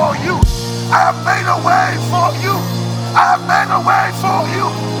way for you. I have made a way for you. I have made a way for you.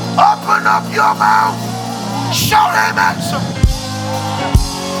 Open up your mouth. Shout amen.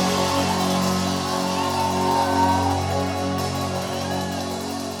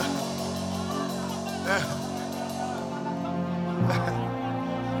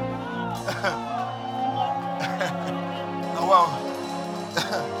 Oh, wow.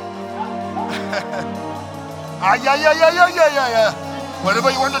 Yeah.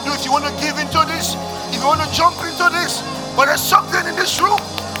 Whatever you want to do, if you want to give into this, if you want to jump into this, but there's something in this room.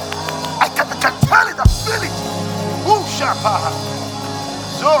 I can tell it, I feel it. Woo shapa.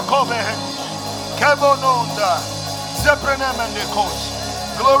 Zokobe. Kebononda. Zeprenemendekos.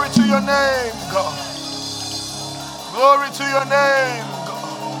 Glory to your name, God. Glory to your name, God.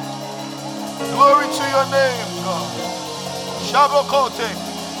 Glory to your name, God. Shabokote.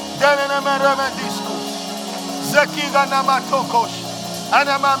 Denenemeremendiskus. Zekiga namatokosh.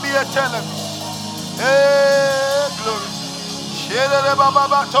 Anamambia televis. Hey, glory. Shere baba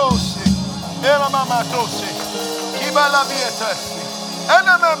batose. Ema mama tose. Kibala bietasi.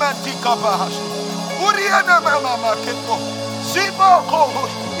 Anamamantika bahashu. Uriana mama keko. Siboko.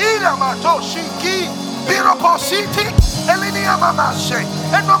 Ira matoshi ki. Biropositi. Elinia mamashe.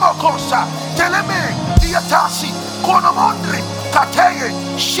 Enomokosa. Teleme. Diatasi. Konomondri. Kateye.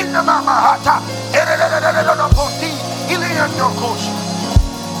 Shina mama hata. Erelelelelelo poti. Iliandokosh.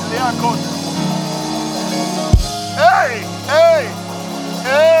 Iliakota. Hey.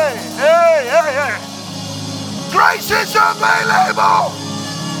 Grace is available.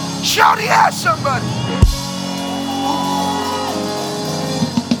 Shout yes, somebody.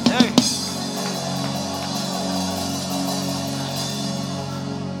 Hey.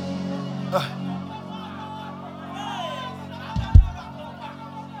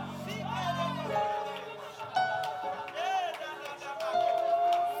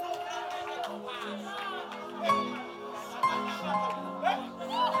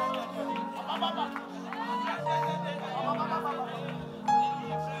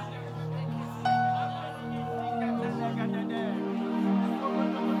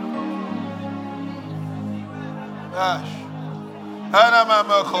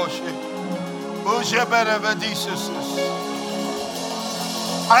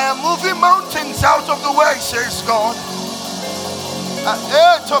 I am moving mountains out of the way, says God.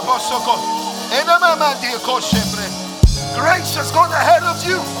 Grace has gone ahead of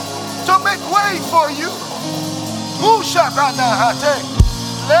you to make way for you.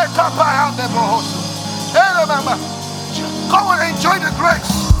 Come and enjoy the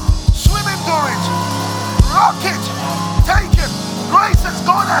grace. Swim into it. Rock it. Take it. Grace has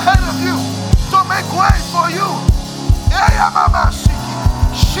gone ahead of you to make way for you.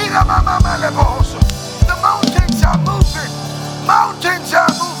 The mountains are moving. Mountains are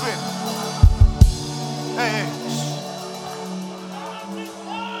moving. Hey.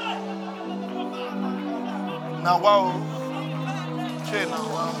 Now wow. Okay, now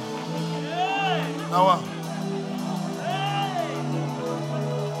wow. Now wow.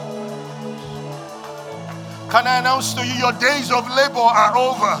 Can I announce to you, your days of labor are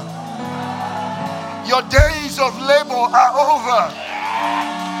over. Your days of labor are over.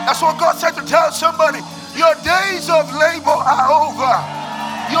 That's what God said to tell somebody. Your days of labor are over.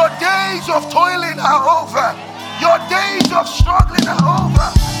 Your days of toiling are over. Your days of struggling are over.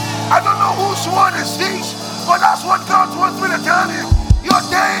 I don't know whose word is this, but that's what God wants me to tell you. Your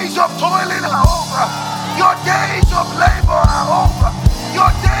days of toiling are over. Your days of labor are over.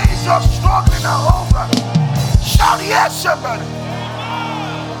 Your days of struggling are over. Shout yes, somebody.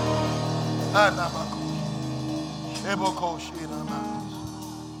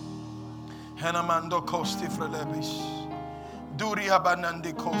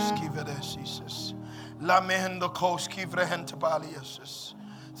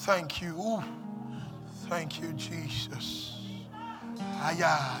 Thank you. Thank you, Jesus.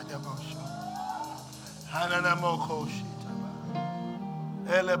 Aya debosho. Hananamoko shitaba.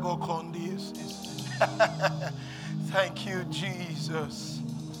 Elebokondis. Thank you, Jesus.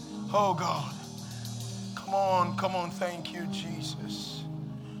 Oh God. Come on. Thank you, Jesus.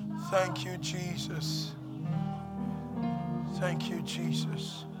 Thank you, Jesus. Thank you,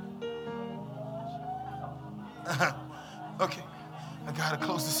 Jesus. Okay. I gotta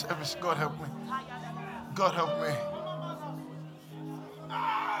close the service. God help me. God help me.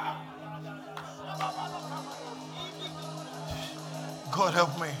 God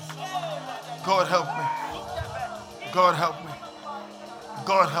help me. God help me. God help me.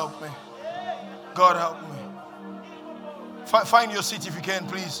 God help me. God help me. Find your seat if you can,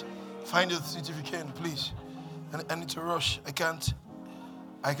 please. Find your seat if you can, please. I need to rush. I can't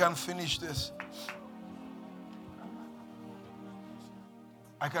finish this.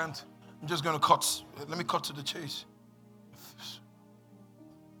 I can't. I'm just going to cut. Let me cut to the chase.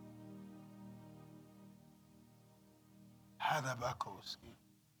 Hadabakoski.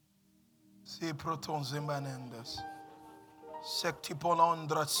 Se proton zemanendas.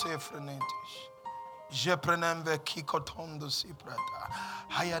 Sectipolondra sefrenetis. Je prenemve kikotondo siprata.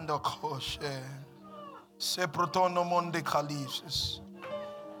 Hayando koshe. Se protono monde kalisis.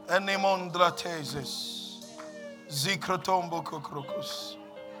 Enemondra tesis. Zikrotombo kokrokus.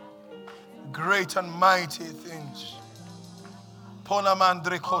 Great and mighty things.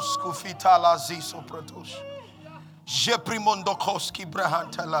 Ponamandrekos kufitala zisopratos. Je primondokoski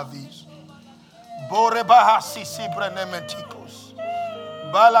brahanta lavis. Borebahasi sibrenemetikos.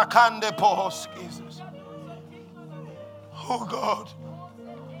 Balakande pohoskis. Oh God.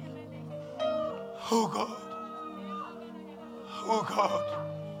 Oh God. Oh God.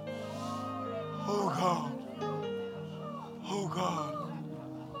 Oh God. Oh God.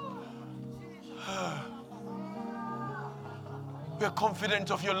 We are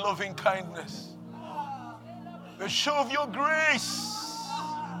confident of your loving kindness. The show of your grace.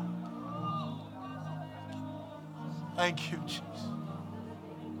 Thank you, Jesus.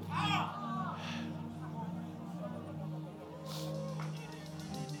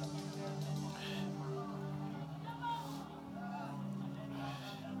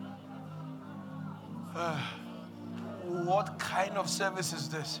 What kind of service is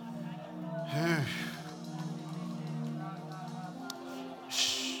this?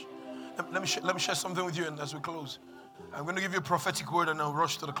 Let me share something with you and as we close. I'm going to give you a prophetic word and I'll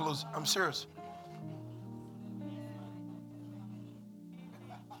rush to the close. I'm serious.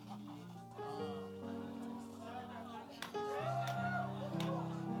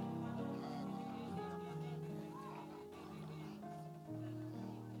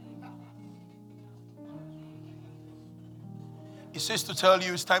 It says to tell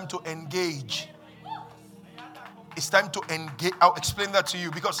you it's time to engage. It's time to engage. I'll explain that to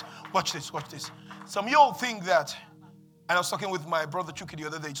you because watch this. Some of y'all think that, and I was talking with my brother Chuki the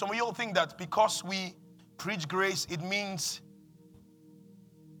other day, some of y'all think that because we preach grace, it means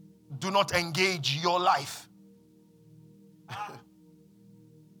do not engage your life.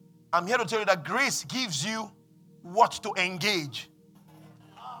 I'm here to tell you that grace gives you what to engage.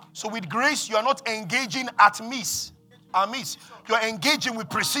 So with grace, you are not engaging at miss. You are engaging with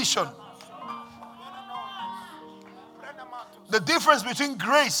precision. The difference between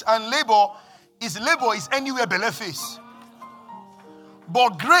grace and labor is anywhere below face.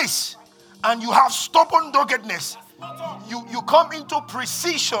 But grace, and you have stubborn doggedness, you come into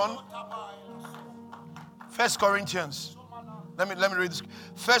precision. 1 Corinthians. Let me read this.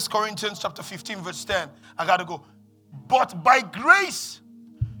 1 Corinthians chapter 15 verse 10. I got to go. But by grace,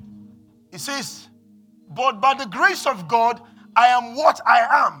 it says, but by the grace of God, I am what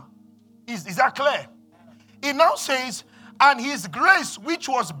I am. Is that clear? It now says, and his grace which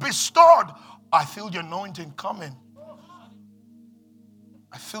was bestowed. I feel the anointing coming.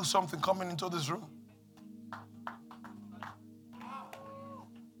 I feel something coming into this room.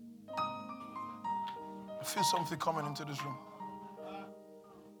 I feel something coming into this room.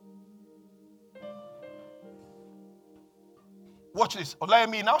 Watch this.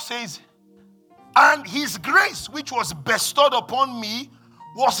 Olayemi now says, and his grace which was bestowed upon me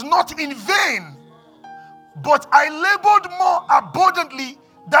was not in vain, but I labored more abundantly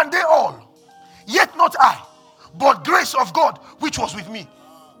than they all. Yet not I, but grace of God which was with me.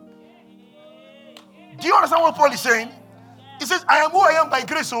 Do you understand what Paul is saying? He says, I am who I am by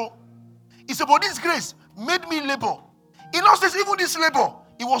grace. So he said, but this grace made me labor. He now says, even this labor,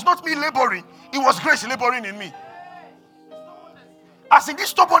 it was not me laboring, it was grace laboring in me. As in this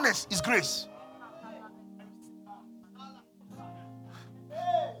stubbornness is grace.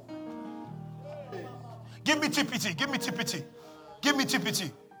 Give me TPT. Give me TPT. Give me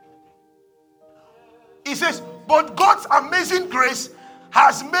TPT. He says, but God's amazing grace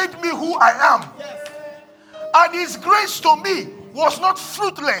has made me who I am. And his grace to me was not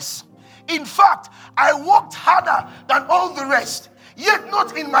fruitless. In fact, I worked harder than all the rest, yet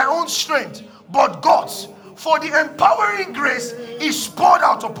not in my own strength, but God's. For the empowering grace is poured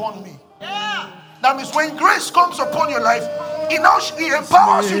out upon me. That means when grace comes upon your life, it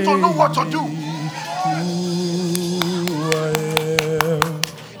empowers you to know what to do.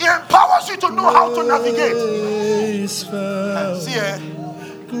 It empowers you to know how to navigate. See here.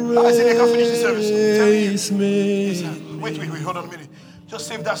 I said they can't finish the service. Wait, hold on a minute. Just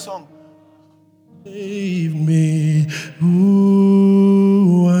save that song. Save me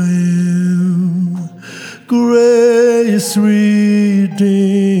who I am. Grace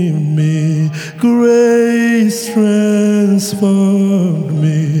redeemed me. Grace transformed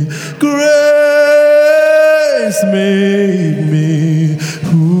me. Grace made me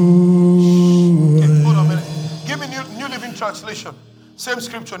who I am. Hold on a minute. Give me New Living Translation. Same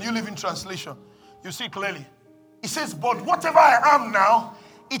scripture, New Living Translation. You see clearly. It says, but whatever I am now,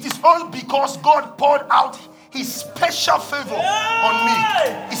 it is all because God poured out his special favor on me.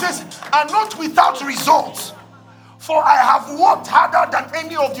 He says, and not without results. For I have worked harder than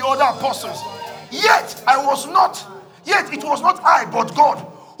any of the other apostles. Yet it was not I, but God,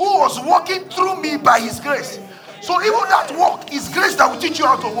 who was working through me by his grace. So even that work is grace that will teach you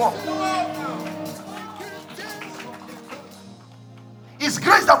how to walk. It's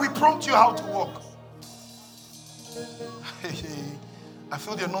grace that will prompt you how to walk. I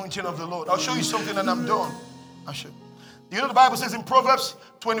feel the anointing of the Lord. I'll show you something and I'm done. I'll show you. You know the Bible says in Proverbs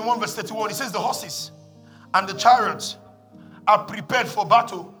 21 verse 31, it says the horses and the chariots are prepared for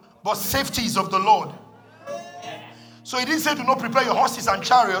battle, but safety is of the Lord. So he didn't say do not prepare your horses and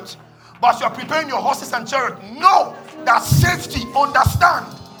chariots, but as you are preparing your horses and chariots, know that safety, understand.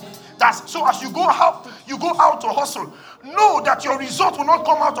 So as you go out to hustle, know that your result will not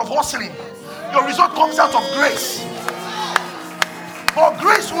come out of hustling. Your result comes out of grace. But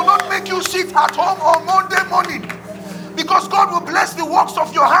grace will not make you sit at home on Monday morning, because God will bless the works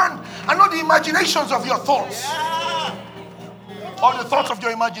of your hand and not the imaginations of your thoughts. Or the thoughts of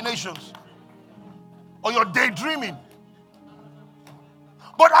your imaginations. Or your daydreaming.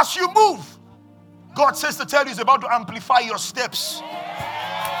 But as you move, God says to tell you he's about to amplify your steps.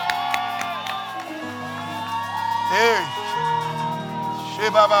 Hey.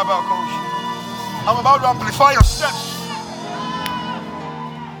 I'm about to amplify your steps.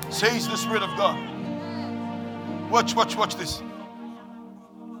 Says the Spirit of God. Watch this.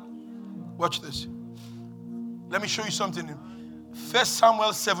 Watch this. Let me show you something. 1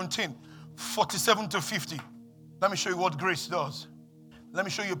 Samuel 17, 47 to 50. Let me show you what grace does. Let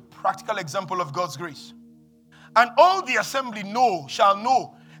me show you a practical example of God's grace. And all the assembly shall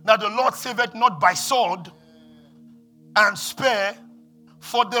know that the Lord saveth not by sword and spear,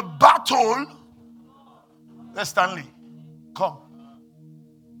 for the battle. Let's Stanley, come.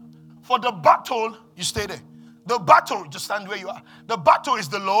 For the battle, you stay there. The battle, just stand where you are. The battle is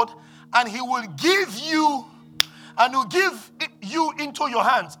the Lord, and he will give you, and he'll give you into your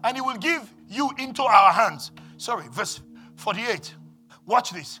hands, and he will give you into our hands. Sorry, verse 48.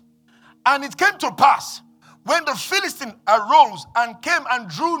 Watch this. And it came to pass, when the Philistine arose and came and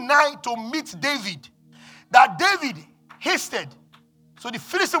drew nigh to meet David, that David hasted. So the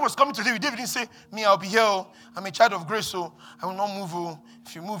Philistine was coming to David. David didn't say, me, I'll be here. I'm a child of grace, so I will not move.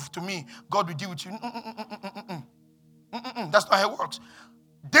 If you move to me, God will deal with you. That's not how it works.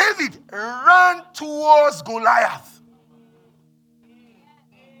 David ran towards Goliath.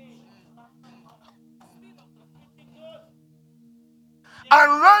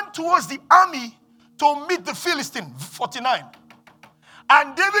 And ran towards the army to meet the Philistine. 49.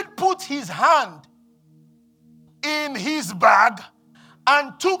 And David put his hand in his bag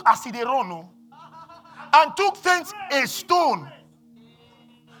and took and took thence a stone.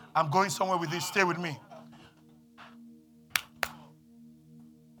 I'm going somewhere with this. Stay with me.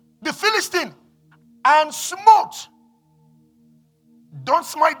 The Philistine and smote. Don't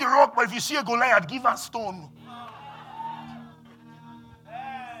smite the rock, but if you see a Goliath, give a stone.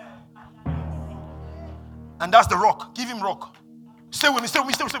 And that's the rock. Give him rock. Stay with me, stay with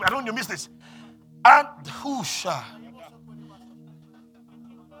me, stay with me. I don't want you to miss this. And whoosha.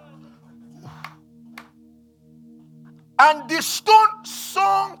 And the stone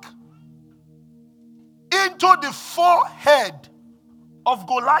sunk into the forehead of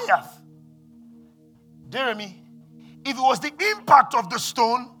Goliath. Jeremy, if it was the impact of the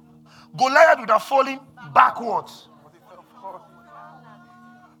stone, Goliath would have fallen backwards.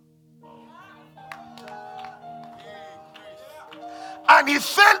 and he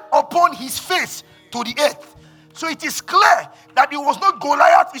fell upon his face to the earth. So it is clear that it was not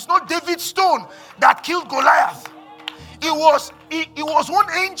Goliath, it's not David's stone that killed Goliath. It was one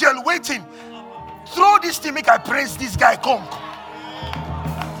angel waiting. Throw this thing, make I praise this guy, come.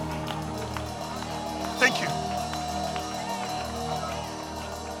 Thank you.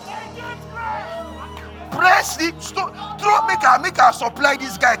 Press the stone. Throw, make I supply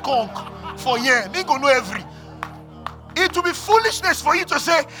this guy conk for year. Make go know every. It will be foolishness for you to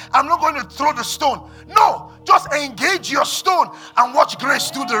say, I'm not going to throw the stone. No, just engage your stone and watch grace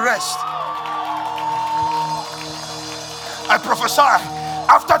do the rest. I prophesy,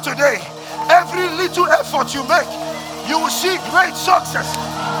 after today, every little effort you make, you will see great success.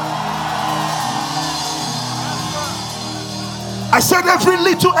 I said every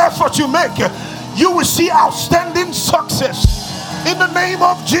little effort you make, you will see outstanding success. In the name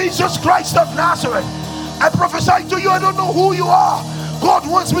of Jesus Christ of Nazareth, I prophesy to you, I don't know who you are. God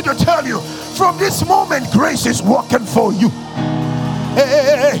wants me to tell you, from this moment, grace is working for you.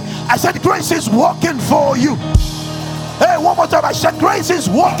 Hey. I said grace is working for you. Hey, one more time, I said grace is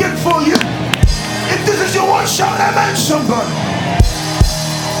working for you. If this is your one, shout amen, somebody.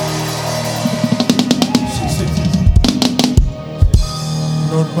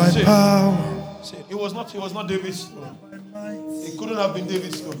 Not by power. It was not David's stone. It couldn't have been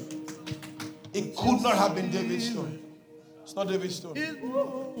David's stone. It could not have been David's stone. It's not David's stone. It's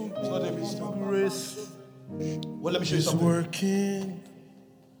not David's stone. Well, let me show you something. Working.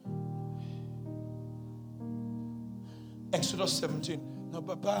 Exodus 17. Not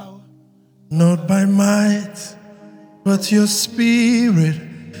by power. Not by might, but your spirit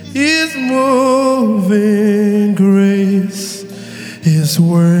is moving. Grace is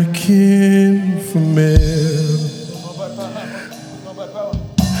working for me.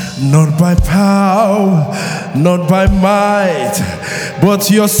 Not by power. Not by might, but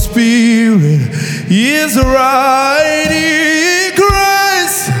your spirit is riding.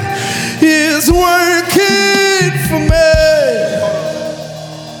 Grace is working for me.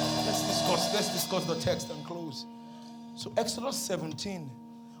 Let's discuss the text and close. So Exodus 17,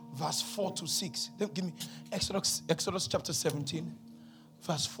 verse 4 to 6. Give me Exodus chapter 17,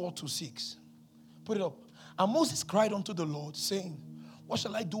 verse 4 to 6. Put it up. And Moses cried unto the Lord, saying, what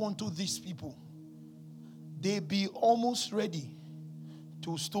shall I do unto these people? They be almost ready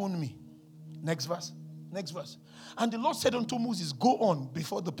to stone me. Next verse. And the Lord said unto Moses, go on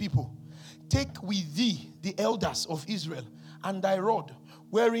before the people. Take with thee the elders of Israel and thy rod,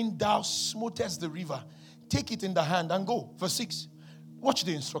 wherein thou smotest the river. Take it in the hand and go. Verse 6. Watch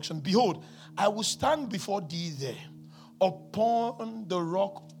the instruction. Behold, I will stand before thee there upon the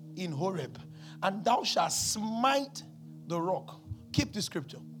rock in Horeb, and thou shalt smite the rock. Keep the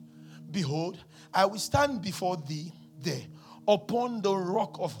scripture. Behold, I will stand before thee there upon the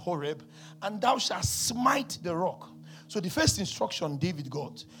rock of Horeb, and thou shalt smite the rock. So the first instruction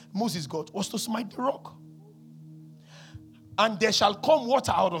Moses got, was to smite the rock. And there shall come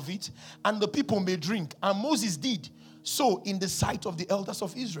water out of it, and the people may drink. And Moses did so in the sight of the elders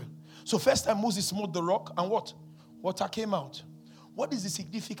of Israel. So first time Moses smote the rock, and what? Water came out. What is the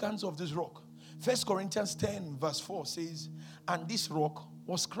significance of this rock? 1 Corinthians 10 verse 4 says, and this rock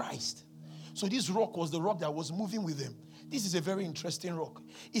was Christ. So this rock was the rock that was moving with them. This is a very interesting rock.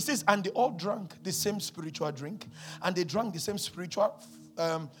 It says, and they all drank the same spiritual drink, and they drank the same spiritual,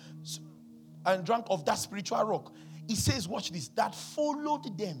 and drank of that spiritual rock. It says, watch this, that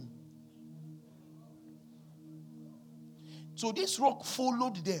followed them. So this rock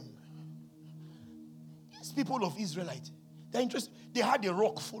followed them. These people of Israelite, they're interested. They had a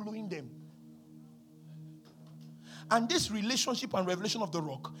rock following them. And this relationship and revelation of the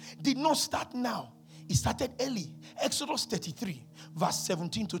rock did not start now. It started early. Exodus 33, verse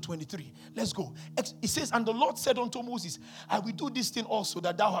 17 to 23. Let's go. It says, and the Lord said unto Moses, I will do this thing also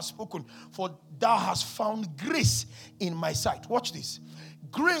that thou hast spoken, for thou hast found grace in my sight. Watch this.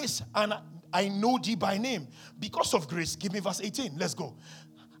 Grace, and I know thee by name. Because of grace, give me verse 18. Let's go.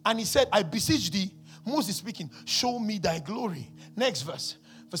 And he said, I beseech thee, Moses speaking, show me thy glory. Next verse.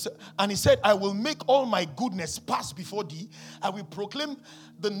 And he said, I will make all my goodness pass before thee. I will proclaim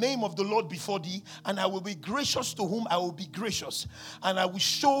the name of the Lord before thee, and I will be gracious to whom I will be gracious, and I will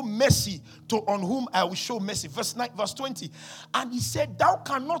show mercy to on whom I will show mercy. Verse 20. And he said, thou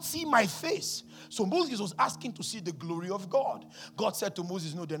cannot see my face. So Moses was asking to see the glory of God. God said to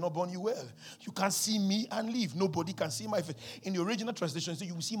Moses, no, they're not born you well. You can't see me and live. Nobody can see my face. In the original translation, it says,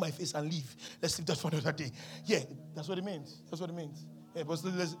 you will see my face and live. Let's leave that for another day. Yeah, that's what it means. That's what it means. Yeah, but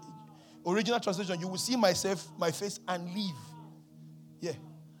original translation, you will see my face and live. Yeah,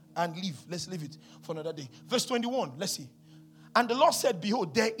 and live. Let's leave it for another day. Verse 21, let's see. And the Lord said,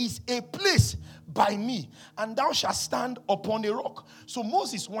 behold, there is a place by me, and thou shalt stand upon a rock. So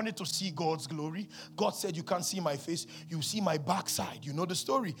Moses wanted to see God's glory. God said, you can't see my face, you see my backside. You know the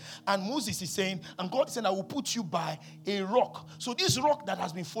story. And Moses is saying, and God said, I will put you by a rock. So this rock that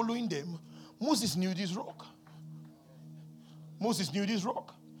has been following them, Moses knew this rock. Moses knew this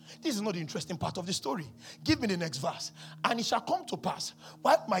rock. This is not the interesting part of the story. Give me the next verse. And it shall come to pass,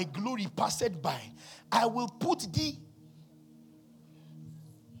 while my glory passeth by, I will put thee.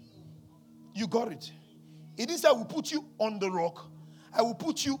 You got it. It is I will put you on the rock. I will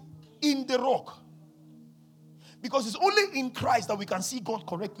put you in the rock. Because it's only in Christ that we can see God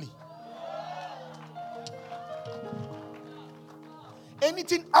correctly.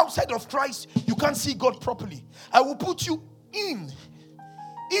 Anything outside of Christ, you can't see God properly. I will put you in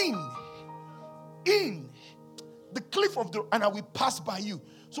the cliff of the, and I will pass by you.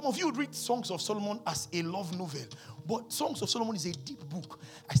 Some of you read Songs of Solomon as a love novel, but Songs of Solomon is a deep book.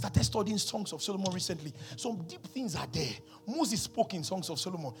 I started studying Songs of Solomon recently. Some deep things are there. Moses spoke in Songs of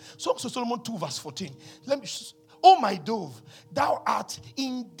Solomon. Songs of Solomon 2 verse 14. Oh my dove, thou art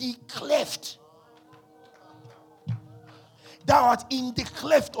in the cleft. Thou art in the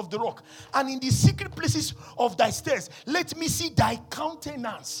cleft of the rock, and in the secret places of thy stairs, let me see thy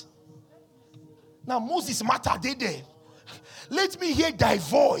countenance. Now Moses matter, they there. Let me hear thy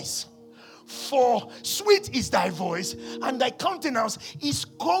voice, for sweet is thy voice, and thy countenance is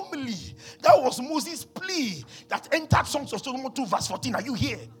comely. That was Moses' plea that entered Songs of Solomon 2 verse 14. Are you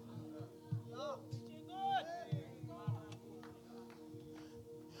here?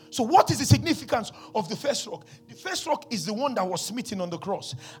 So what is the significance of the first rock? The first rock is the one that was smitten on the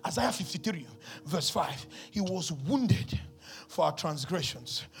cross. Isaiah 53 verse 5. He was wounded for our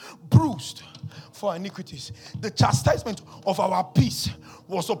transgressions, bruised for our iniquities. The chastisement of our peace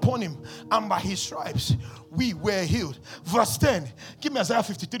was upon him, and by his stripes we were healed. Verse 10. Give me Isaiah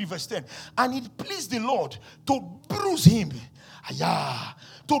 53 verse 10. And it pleased the Lord to bruise him.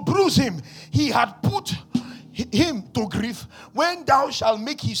 To bruise him. He had put him to grief. When thou shalt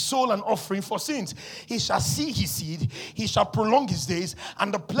make his soul an offering for sins, he shall see his seed, he shall prolong his days,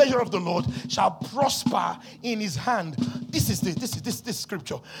 and the pleasure of the Lord shall prosper in his hand. This is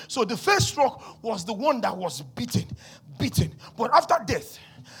scripture. So the first rock was the one that was beaten. But after death,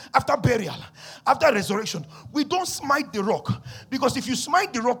 after burial, after resurrection, we don't smite the rock. Because if you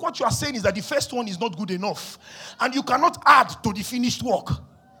smite the rock, what you are saying is that the first one is not good enough, and you cannot add to the finished work.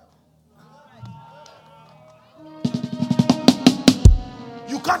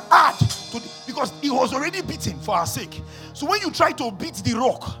 You can't add to because it was already beaten for our sake. So when you try to beat the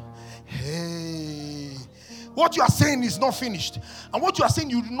rock, what you are saying is not finished. And what you are saying,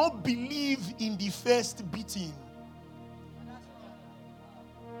 you do not believe in the first beating.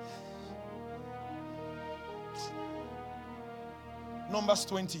 Numbers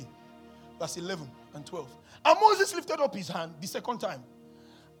 20, verse 11 and 12. And Moses lifted up his hand the second time,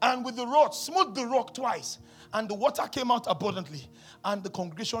 and with the rod smote the rock twice, and the water came out abundantly, and the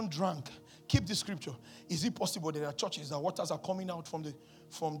congregation drank. Keep the scripture. Is it possible there are churches that waters are coming out from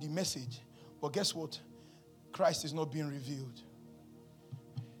the message? But guess what? Christ is not being revealed.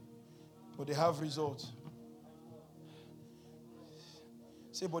 But they have results.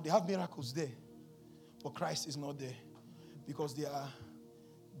 Say, but they have miracles there. But Christ is not there. Because they are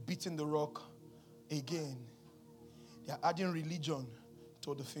beating the rock again. They are adding religion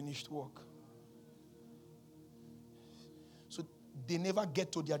to the finished work. So they never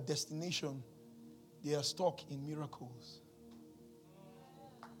get to their destination. They are stuck in miracles.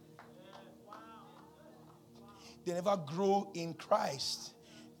 They never grow in Christ.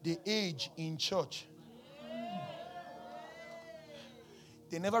 They age in church.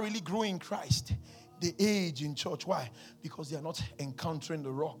 They never really grow in Christ. They age in church. Why? Because they are not encountering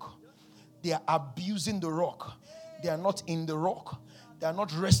the rock. They are abusing the rock. They are not in the rock. They are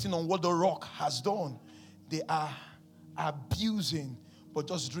not resting on what the rock has done. They are abusing, but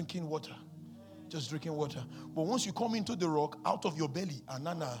just drinking water. Just drinking water. But once you come into the rock, out of your belly,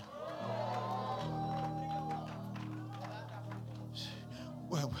 anana.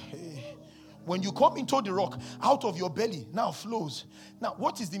 Well, when you come into the rock, out of your belly now flows. Now,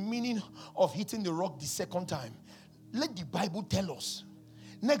 what is the meaning of hitting the rock the second time? Let the Bible tell us.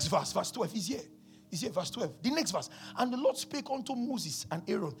 Next verse, verse 12 is here. Is here, verse 12. The next verse. And the Lord spake unto Moses and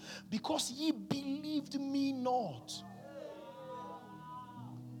Aaron, because ye believed me not.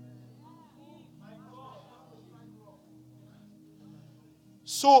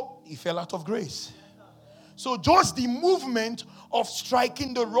 So he fell out of grace. So just the movement of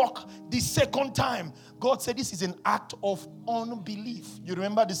striking the rock the second time, God said this is an act of unbelief. You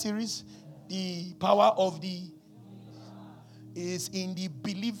remember the series? The power of the... is in the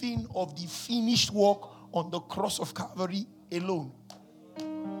believing of the finished work on the cross of Calvary alone.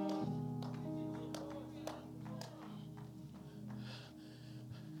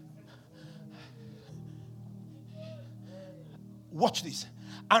 Watch this.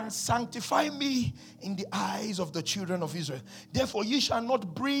 And sanctify me in the eyes of the children of Israel. Therefore, ye shall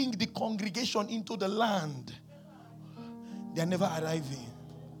not bring the congregation into the land. They are never arriving.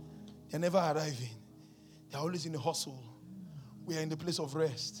 They are never arriving. They are always in a hustle. We are in the place of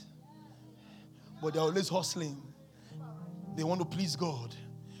rest. But they are always hustling. They want to please God.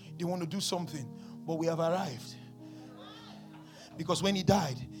 They want to do something. But we have arrived. Because when he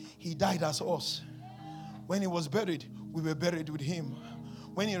died as us. When he was buried, we were buried with him.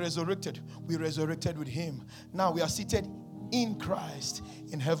 When he resurrected, we resurrected with him. Now we are seated in Christ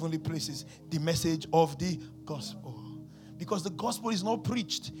in heavenly places. The message of the gospel. Because the gospel is not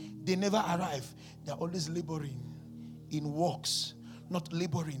preached. They never arrive. They are always laboring in works, not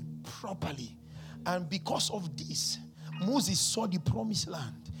laboring properly. And because of this, Moses saw the promised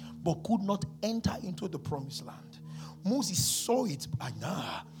land, but could not enter into the promised land. Moses saw it,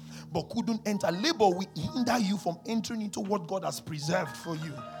 but couldn't enter. Labor will hinder you from entering into what God has preserved for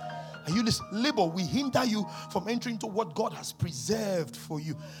you. Are you listening? Labor will hinder you from entering into what God has preserved for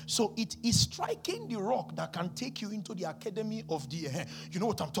you. So it is striking the rock that can take you into the academy of the... You know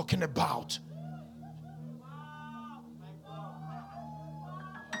what I'm talking about.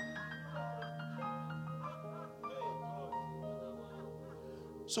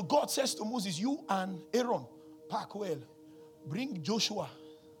 So God says to Moses, you and Aaron, pack well. Bring Joshua.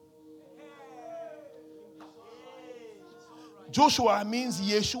 Joshua means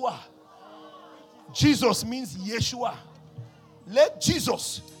Yeshua. Jesus means Yeshua. Let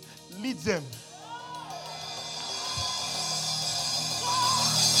Jesus lead them.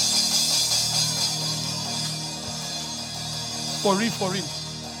 For real.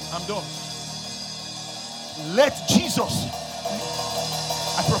 I'm done. Let Jesus.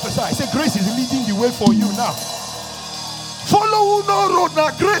 I prophesy. I say grace is leading the way for you now. Follow no road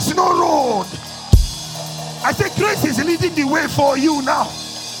now. Grace no road. I say grace is leading the way for you now.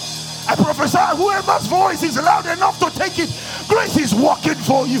 I prophesy whoever's voice is loud enough to take it, grace is walking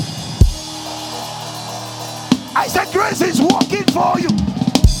for you. I said grace is walking for you.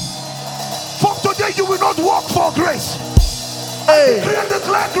 From today you will not walk for grace. I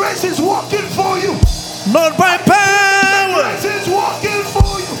declare grace is walking for you. Not by power. Grace is walking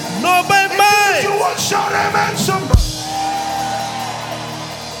for you. Not by might. You want shout amen somebody.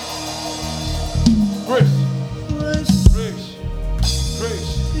 Grace.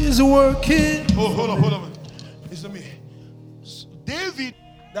 Is working. Oh, hold on. Listen to me. David,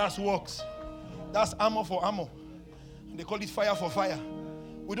 that's works. That's armor for armor. And they call it fire for fire.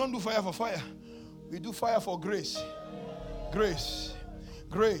 We don't do fire for fire. We do fire for grace. Grace.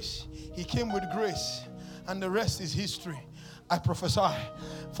 He came with grace. And the rest is history. I prophesy.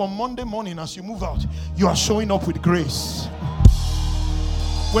 From Monday morning as you move out, you are showing up with grace.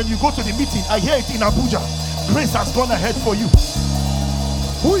 When you go to the meeting, I hear it in Abuja. Grace has gone ahead for you.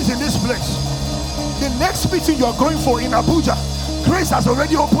 Who is in this place? The next meeting you are going for in Abuja, grace has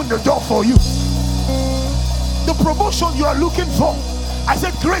already opened the door for you. The promotion you are looking for, I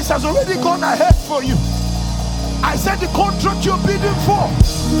said grace has already gone ahead for you. I said the contract you're bidding for,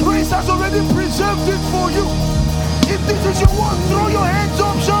 grace has already preserved it for you. If this is your one, throw your hands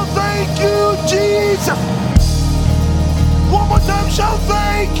up, shout thank you, Jesus. One more time, shout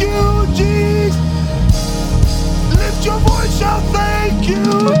thank you, Jesus. Lift your voice, shout thank you,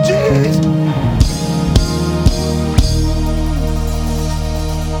 Jesus.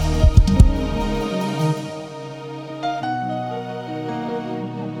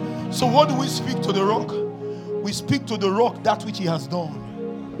 So what do we speak to the rock? We speak to the rock that which he has done.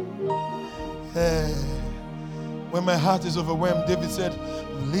 When my heart is overwhelmed, David said,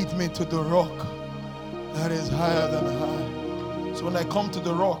 lead me to the rock that is higher than high. So when I come to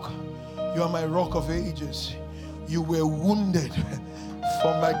the rock, you are my rock of ages. You were wounded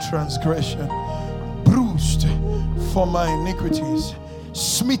for my transgression, bruised for my iniquities,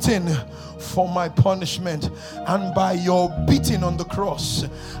 smitten for my punishment, and by your beating on the cross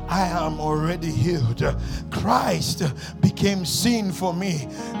I am already healed. Christ became sin for me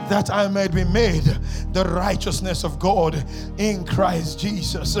that I might be made the righteousness of God in Christ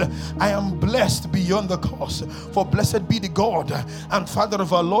Jesus. I am blessed beyond the curse, for blessed be the God and Father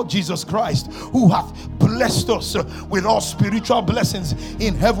of our Lord Jesus Christ, who hath blessed us with all spiritual blessings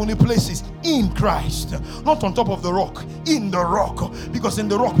in heavenly places in Christ. Not on top of the rock, in the rock, because in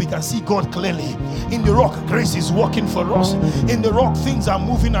the rock we can see God clearly. In the rock, grace is working for us. In the rock, things are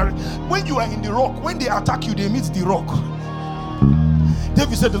moving. When you are in the rock, when they attack you, they meet the rock.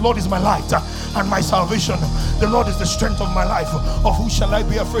 David said, the Lord is my light and my salvation. The Lord is the strength of my life. Of who shall I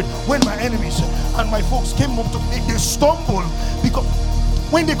be afraid? When my enemies and my folks came up to me, they stumble. Because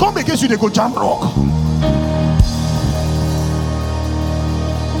when they come against you, they go jam rock.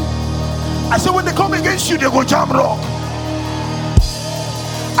 I said, when they come against you, they go jam rock.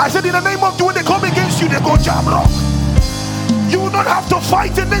 I said, in the name of, when they come against you, they go jam rock. You will not have to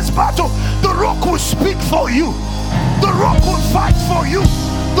fight in this battle. The rock will speak for you. The rock will fight for you.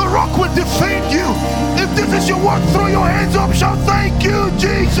 The rock will defend you. If this is your work, throw your hands up, shout, thank you,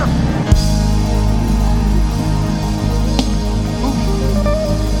 Jesus.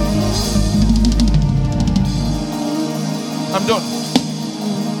 I'm done.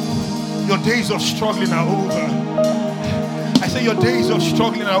 Your days of struggling are over. I say your days of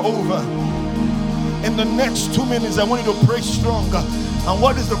struggling are over. In the next 2 minutes, I want you to pray stronger. And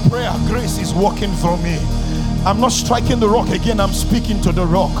what is the prayer? Grace is working for me. I'm not striking the rock again. I'm speaking to the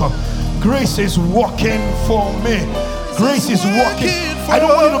rock. Grace is working for me. Grace is working. I don't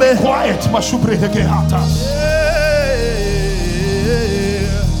want you to be quiet.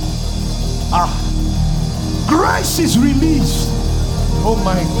 Grace is released. Oh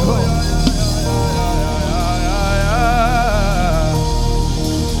my God.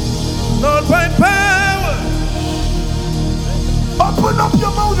 Not by power. Open up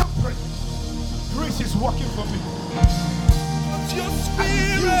your mouth and pray. Grace is working for me. What's your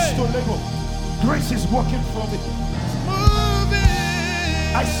spirit? Grace is working for me.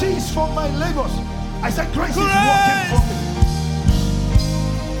 Moving. I see it's from my labors. I said grace is working for me.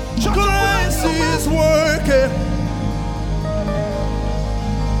 Grace is working.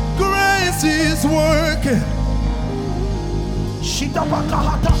 Grace is working. Shita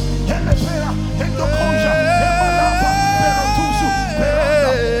bakahata, helepera, hendokoja, hemalapa, perotusu,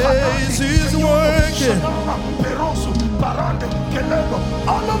 peranda, Grace is working. perosu, parande, kelego,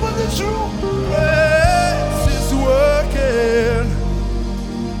 all over this room. Grace is working.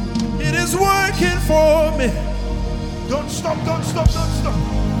 It is working for me. Don't stop, don't stop, don't stop.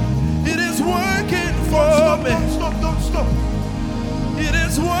 It is working for me. Don't stop, don't stop. It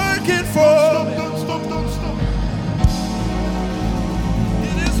is working for me. Don't stop, don't stop.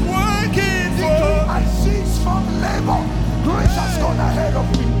 It is working for me. I cease from labor. Grace has gone ahead of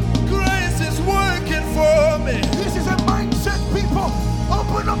me. Grace is working for me. This is a mindset, people.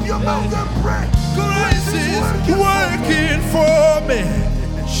 Open up your mouth and pray. Grace is working for me.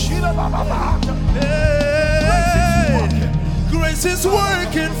 Grace is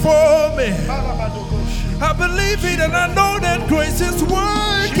working for me. I believe it and I know that grace is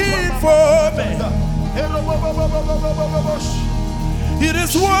working for me. It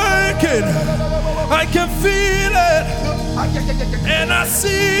is working. I can feel it and I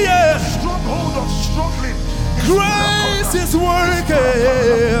see it. Stronghold of struggling. Grace is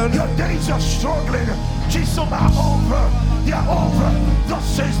working. Your days of struggling, Jesus, are over. They are over. Thus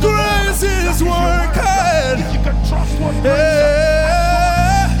says the Lord. Grace is working. If you can trust what grace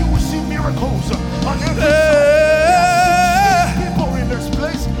is, you will see miracles on every side. People in this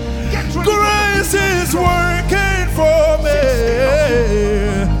place, get ready. Grace is working for me.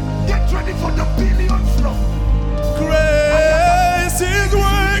 Get ready for the billion flow. Grace is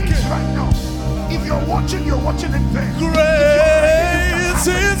working right now. If you're watching in vain. Grace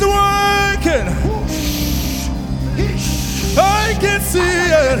is working. I can see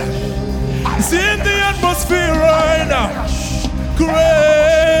it. It's in the atmosphere right now.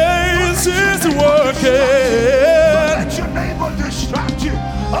 Grace is working. Let your neighbor distract you.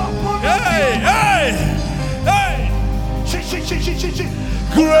 Hey, hey, hey.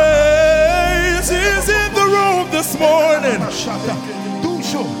 Grace is in the room this morning.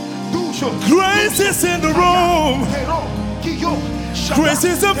 Grace is in the room. Grace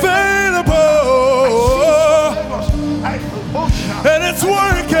is available. And it's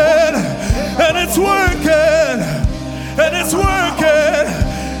working. And it's working. And it's working.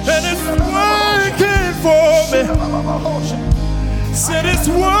 And it's working for me. Said it's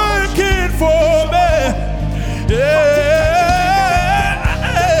working for me. Yeah.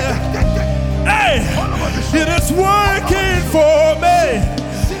 Hey. It is working for me.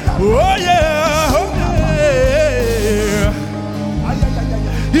 Oh yeah. Oh, yeah.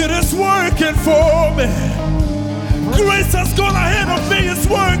 It is working for me. Grace has gone ahead of me. It's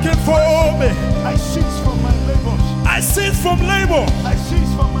working for me. I cease from my labors. I cease from labor. I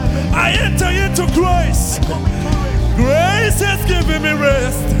cease from my labors. I enter into grace. Grace has given me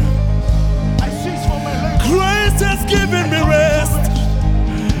rest. I cease from my labors. Grace has given me rest.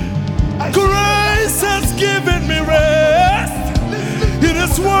 Grace has given me rest. It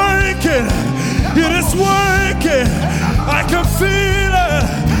is working. It is working. I can feel it.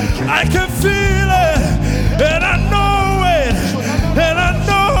 I can feel it, and I know it, and I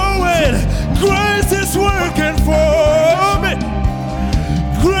know it. Grace is working for me.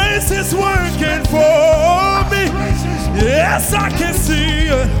 Grace is working for me. Yes, I can see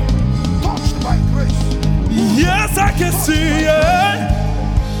it. Touched by grace. Yes, I can see it.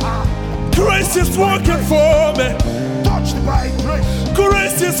 Grace is working for me. Touched by grace.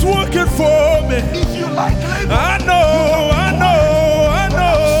 Grace is working for me. If you like labor, I know, I know, I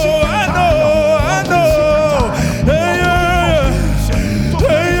know, I know, I know. Hey, yeah,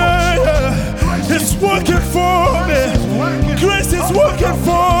 hey, yeah. It's working for me. Grace is working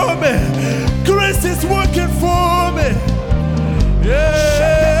for me. Grace is working for me.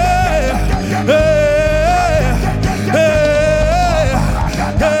 Yeah.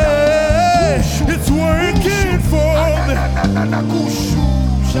 It's working for me.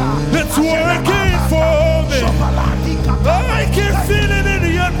 It's working for me. I can feel it in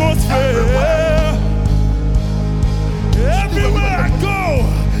the atmosphere.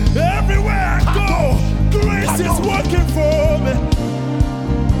 Everywhere I go, grace is working for me.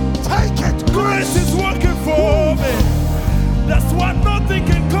 take it. Grace is working for me. That's why nothing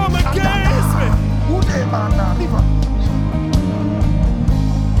can come against me.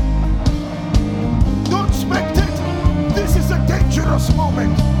 Don't spectate. This is a dangerous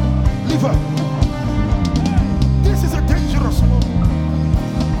moment. Liver. This is a dangerous moment.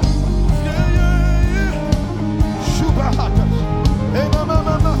 Shubahata. Hey,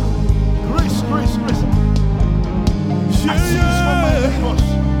 mama. Grace. I see this from my labors.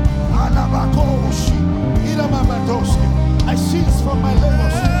 Alabakoshi. Ilamamadoski. I see this from my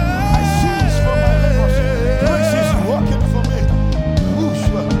labors. Grace is working for me.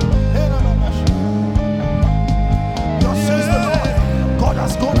 Thus says the Lord, God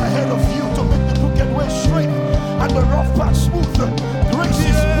has gone ahead of you to make the crooked way straight and the rough path smooth. Grace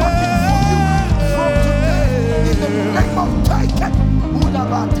is working for you from today in the name of Titan.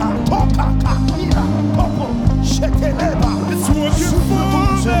 It's working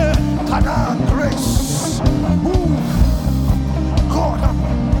for me. Grace. God,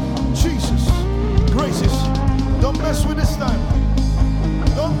 Jesus, graces. Don't mess with this time.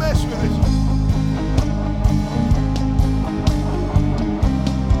 Don't mess with it.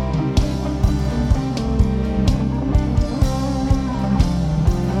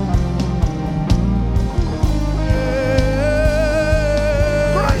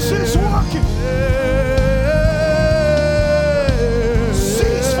 Grace is working.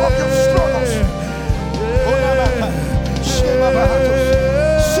 Cease from your struggles.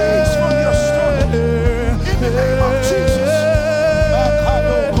 Cease from your struggles. In the name of Jesus.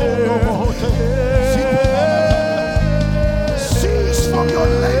 Cease from your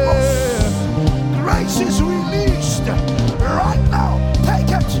labors. Grace is released right now.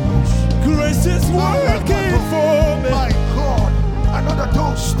 Take it. Grace is working for me. My God, another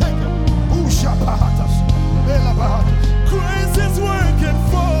dose taken. Grace is working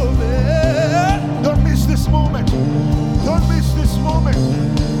for me. Don't miss this moment. Don't miss this moment.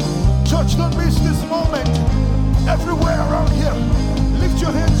 Church, don't miss this moment. Everywhere around here, lift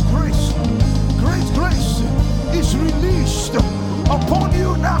your hands. Grace. Grace is released upon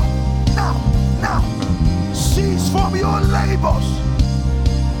you now. Now. Cease from your labors.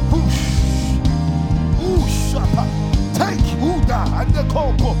 Take Uda and the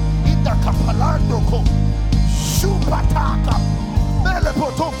Coco in the Capalandoko. Supataka.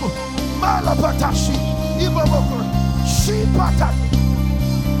 Melepotoko. Malapatashi. Ibaboko. Shipatak.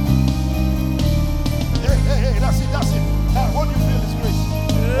 Hey, that's it. What do you feel is grace?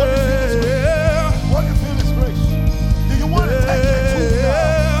 What do you feel is grace? Do you want to take it to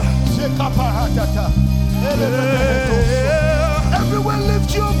everywhere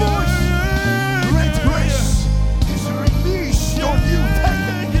lift your voice. Great grace is released on you.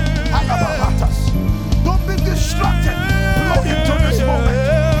 Take it. Don't be distracted. Plug into this moment.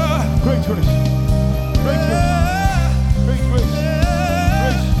 Great grace.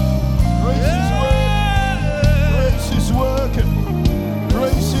 Grace is working.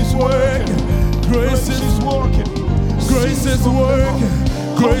 Grace is working. Grace is working. Grace is working.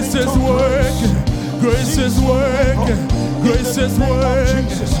 Grace is working. Grace is working. Grace is working.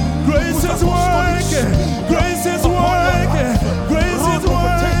 Grace is working. Grace is working. Grace is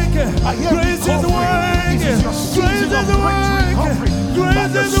working. Grace is working. Grace is working.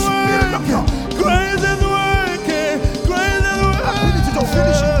 Grace is working. Grace is working. Ability to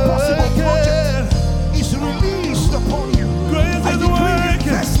finish impossible project is released upon you. Grace is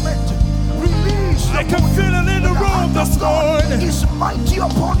working. Investment released. I can feel it in the room this morning. Is mighty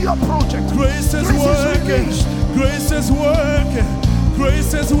upon your project. Grace is working. Grace is working.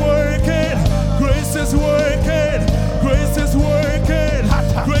 Grace is working. Grace is working. Grace is working.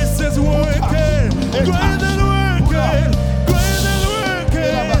 Grace is working. Grace is working. Grace is working. Grace is working.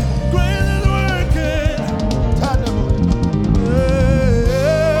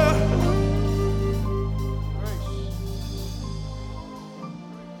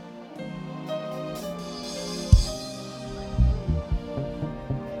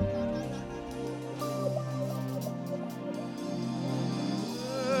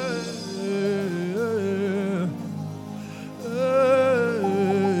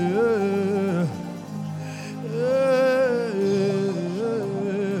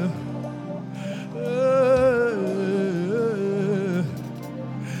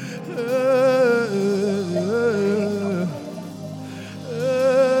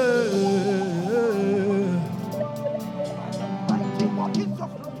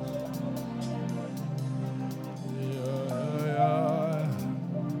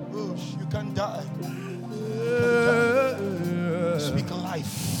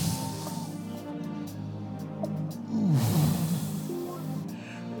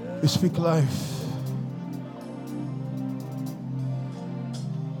 Speak life.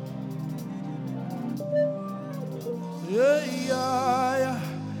 Yeah, yeah,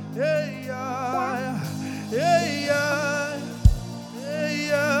 yeah, yeah, yeah, yeah,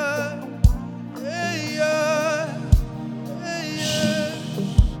 yeah, yeah, yeah.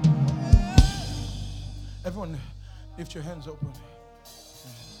 Everyone, lift your hands open.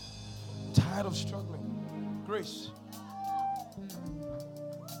 Tired of struggling. Grace.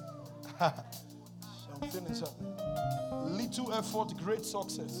 I'm feeling something. Little effort, great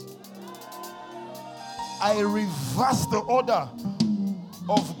success. I reverse the order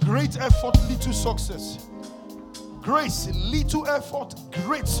of great effort, little success. Grace, little effort,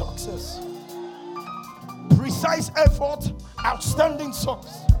 great success. Precise effort, outstanding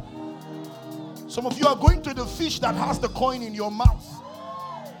success. Some of you are going to the fish that has the coin in your mouth.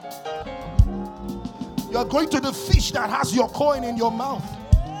 You are going to the fish that has your coin in your mouth.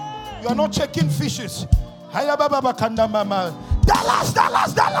 You are not checking fishes. Dallas.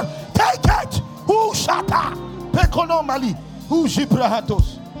 Take it. Who shata? Pekonomali. Who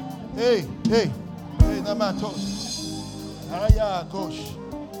shiprahatos? Hey. Hey, namatos. Aya, gosh.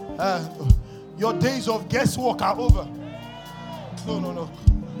 Your days of guesswork are over.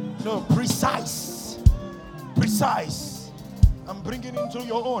 No, precise. I'm bringing into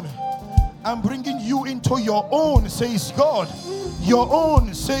your own. I'm bringing you into your own, says God. Your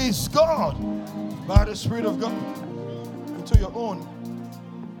own, says God. By the Spirit of God. Into your own,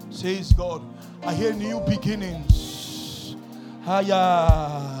 says God. I hear new beginnings.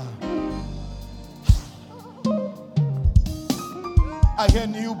 Hiya. I hear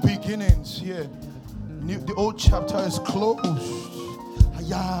new beginnings here. The old chapter is closed.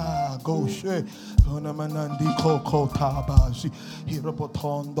 Hiya. Go share. Onamanandi koko tabazi.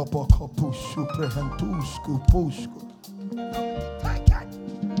 Hirobotondo boko pushu prehentusku pusku.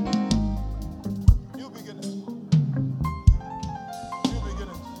 New beginnings.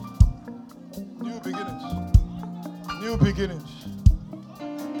 New beginnings. New beginnings.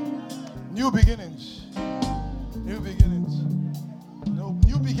 New beginnings. New beginnings. No,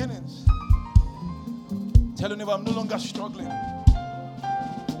 new beginnings. Telling you I'm no longer struggling.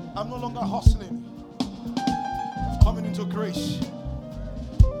 I'm no longer hustling. I'm coming into grace.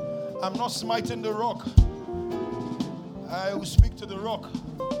 I'm not smiting the rock. I will speak to the rock.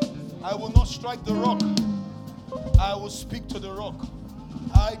 I will not strike the rock. I will speak to the rock.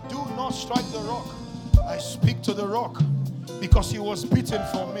 I do not strike the rock. I speak to the rock because he was beaten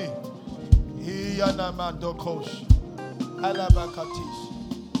for me.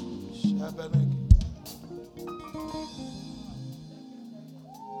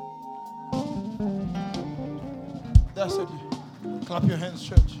 That's it. Clap your hands,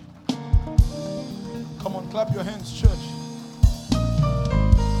 church. Come on, clap your hands, church.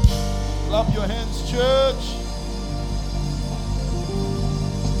 Clap your hands, church.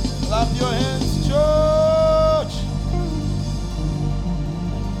 Clap your hands, church.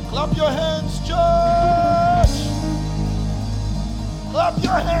 Clap your hands, church. Clap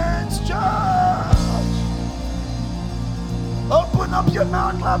your hands, church. Open up your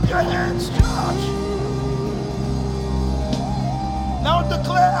mouth, clap your hands, church. Now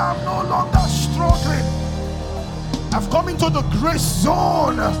declare I'm no longer struggling. I've come into the grace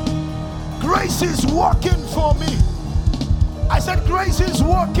zone. Grace is working for me. I said grace is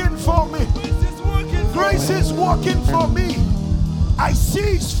working for me. Grace is working for me. I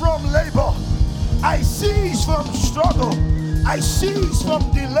cease from labor. I cease from struggle. I cease from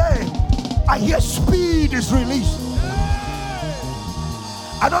delay. I hear speed is released.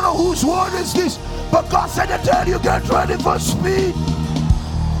 I don't know whose word is this, but God said to tell you, get ready for speed.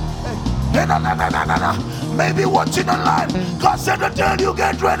 Hey, no. Maybe watching online, God said to tell you,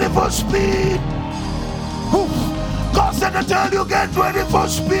 get ready for speed. God said to tell you, get ready for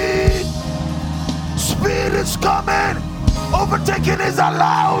speed. Speed is coming. Overtaking is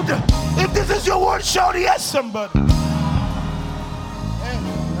allowed. If this is your word, shout yes, somebody. Hey,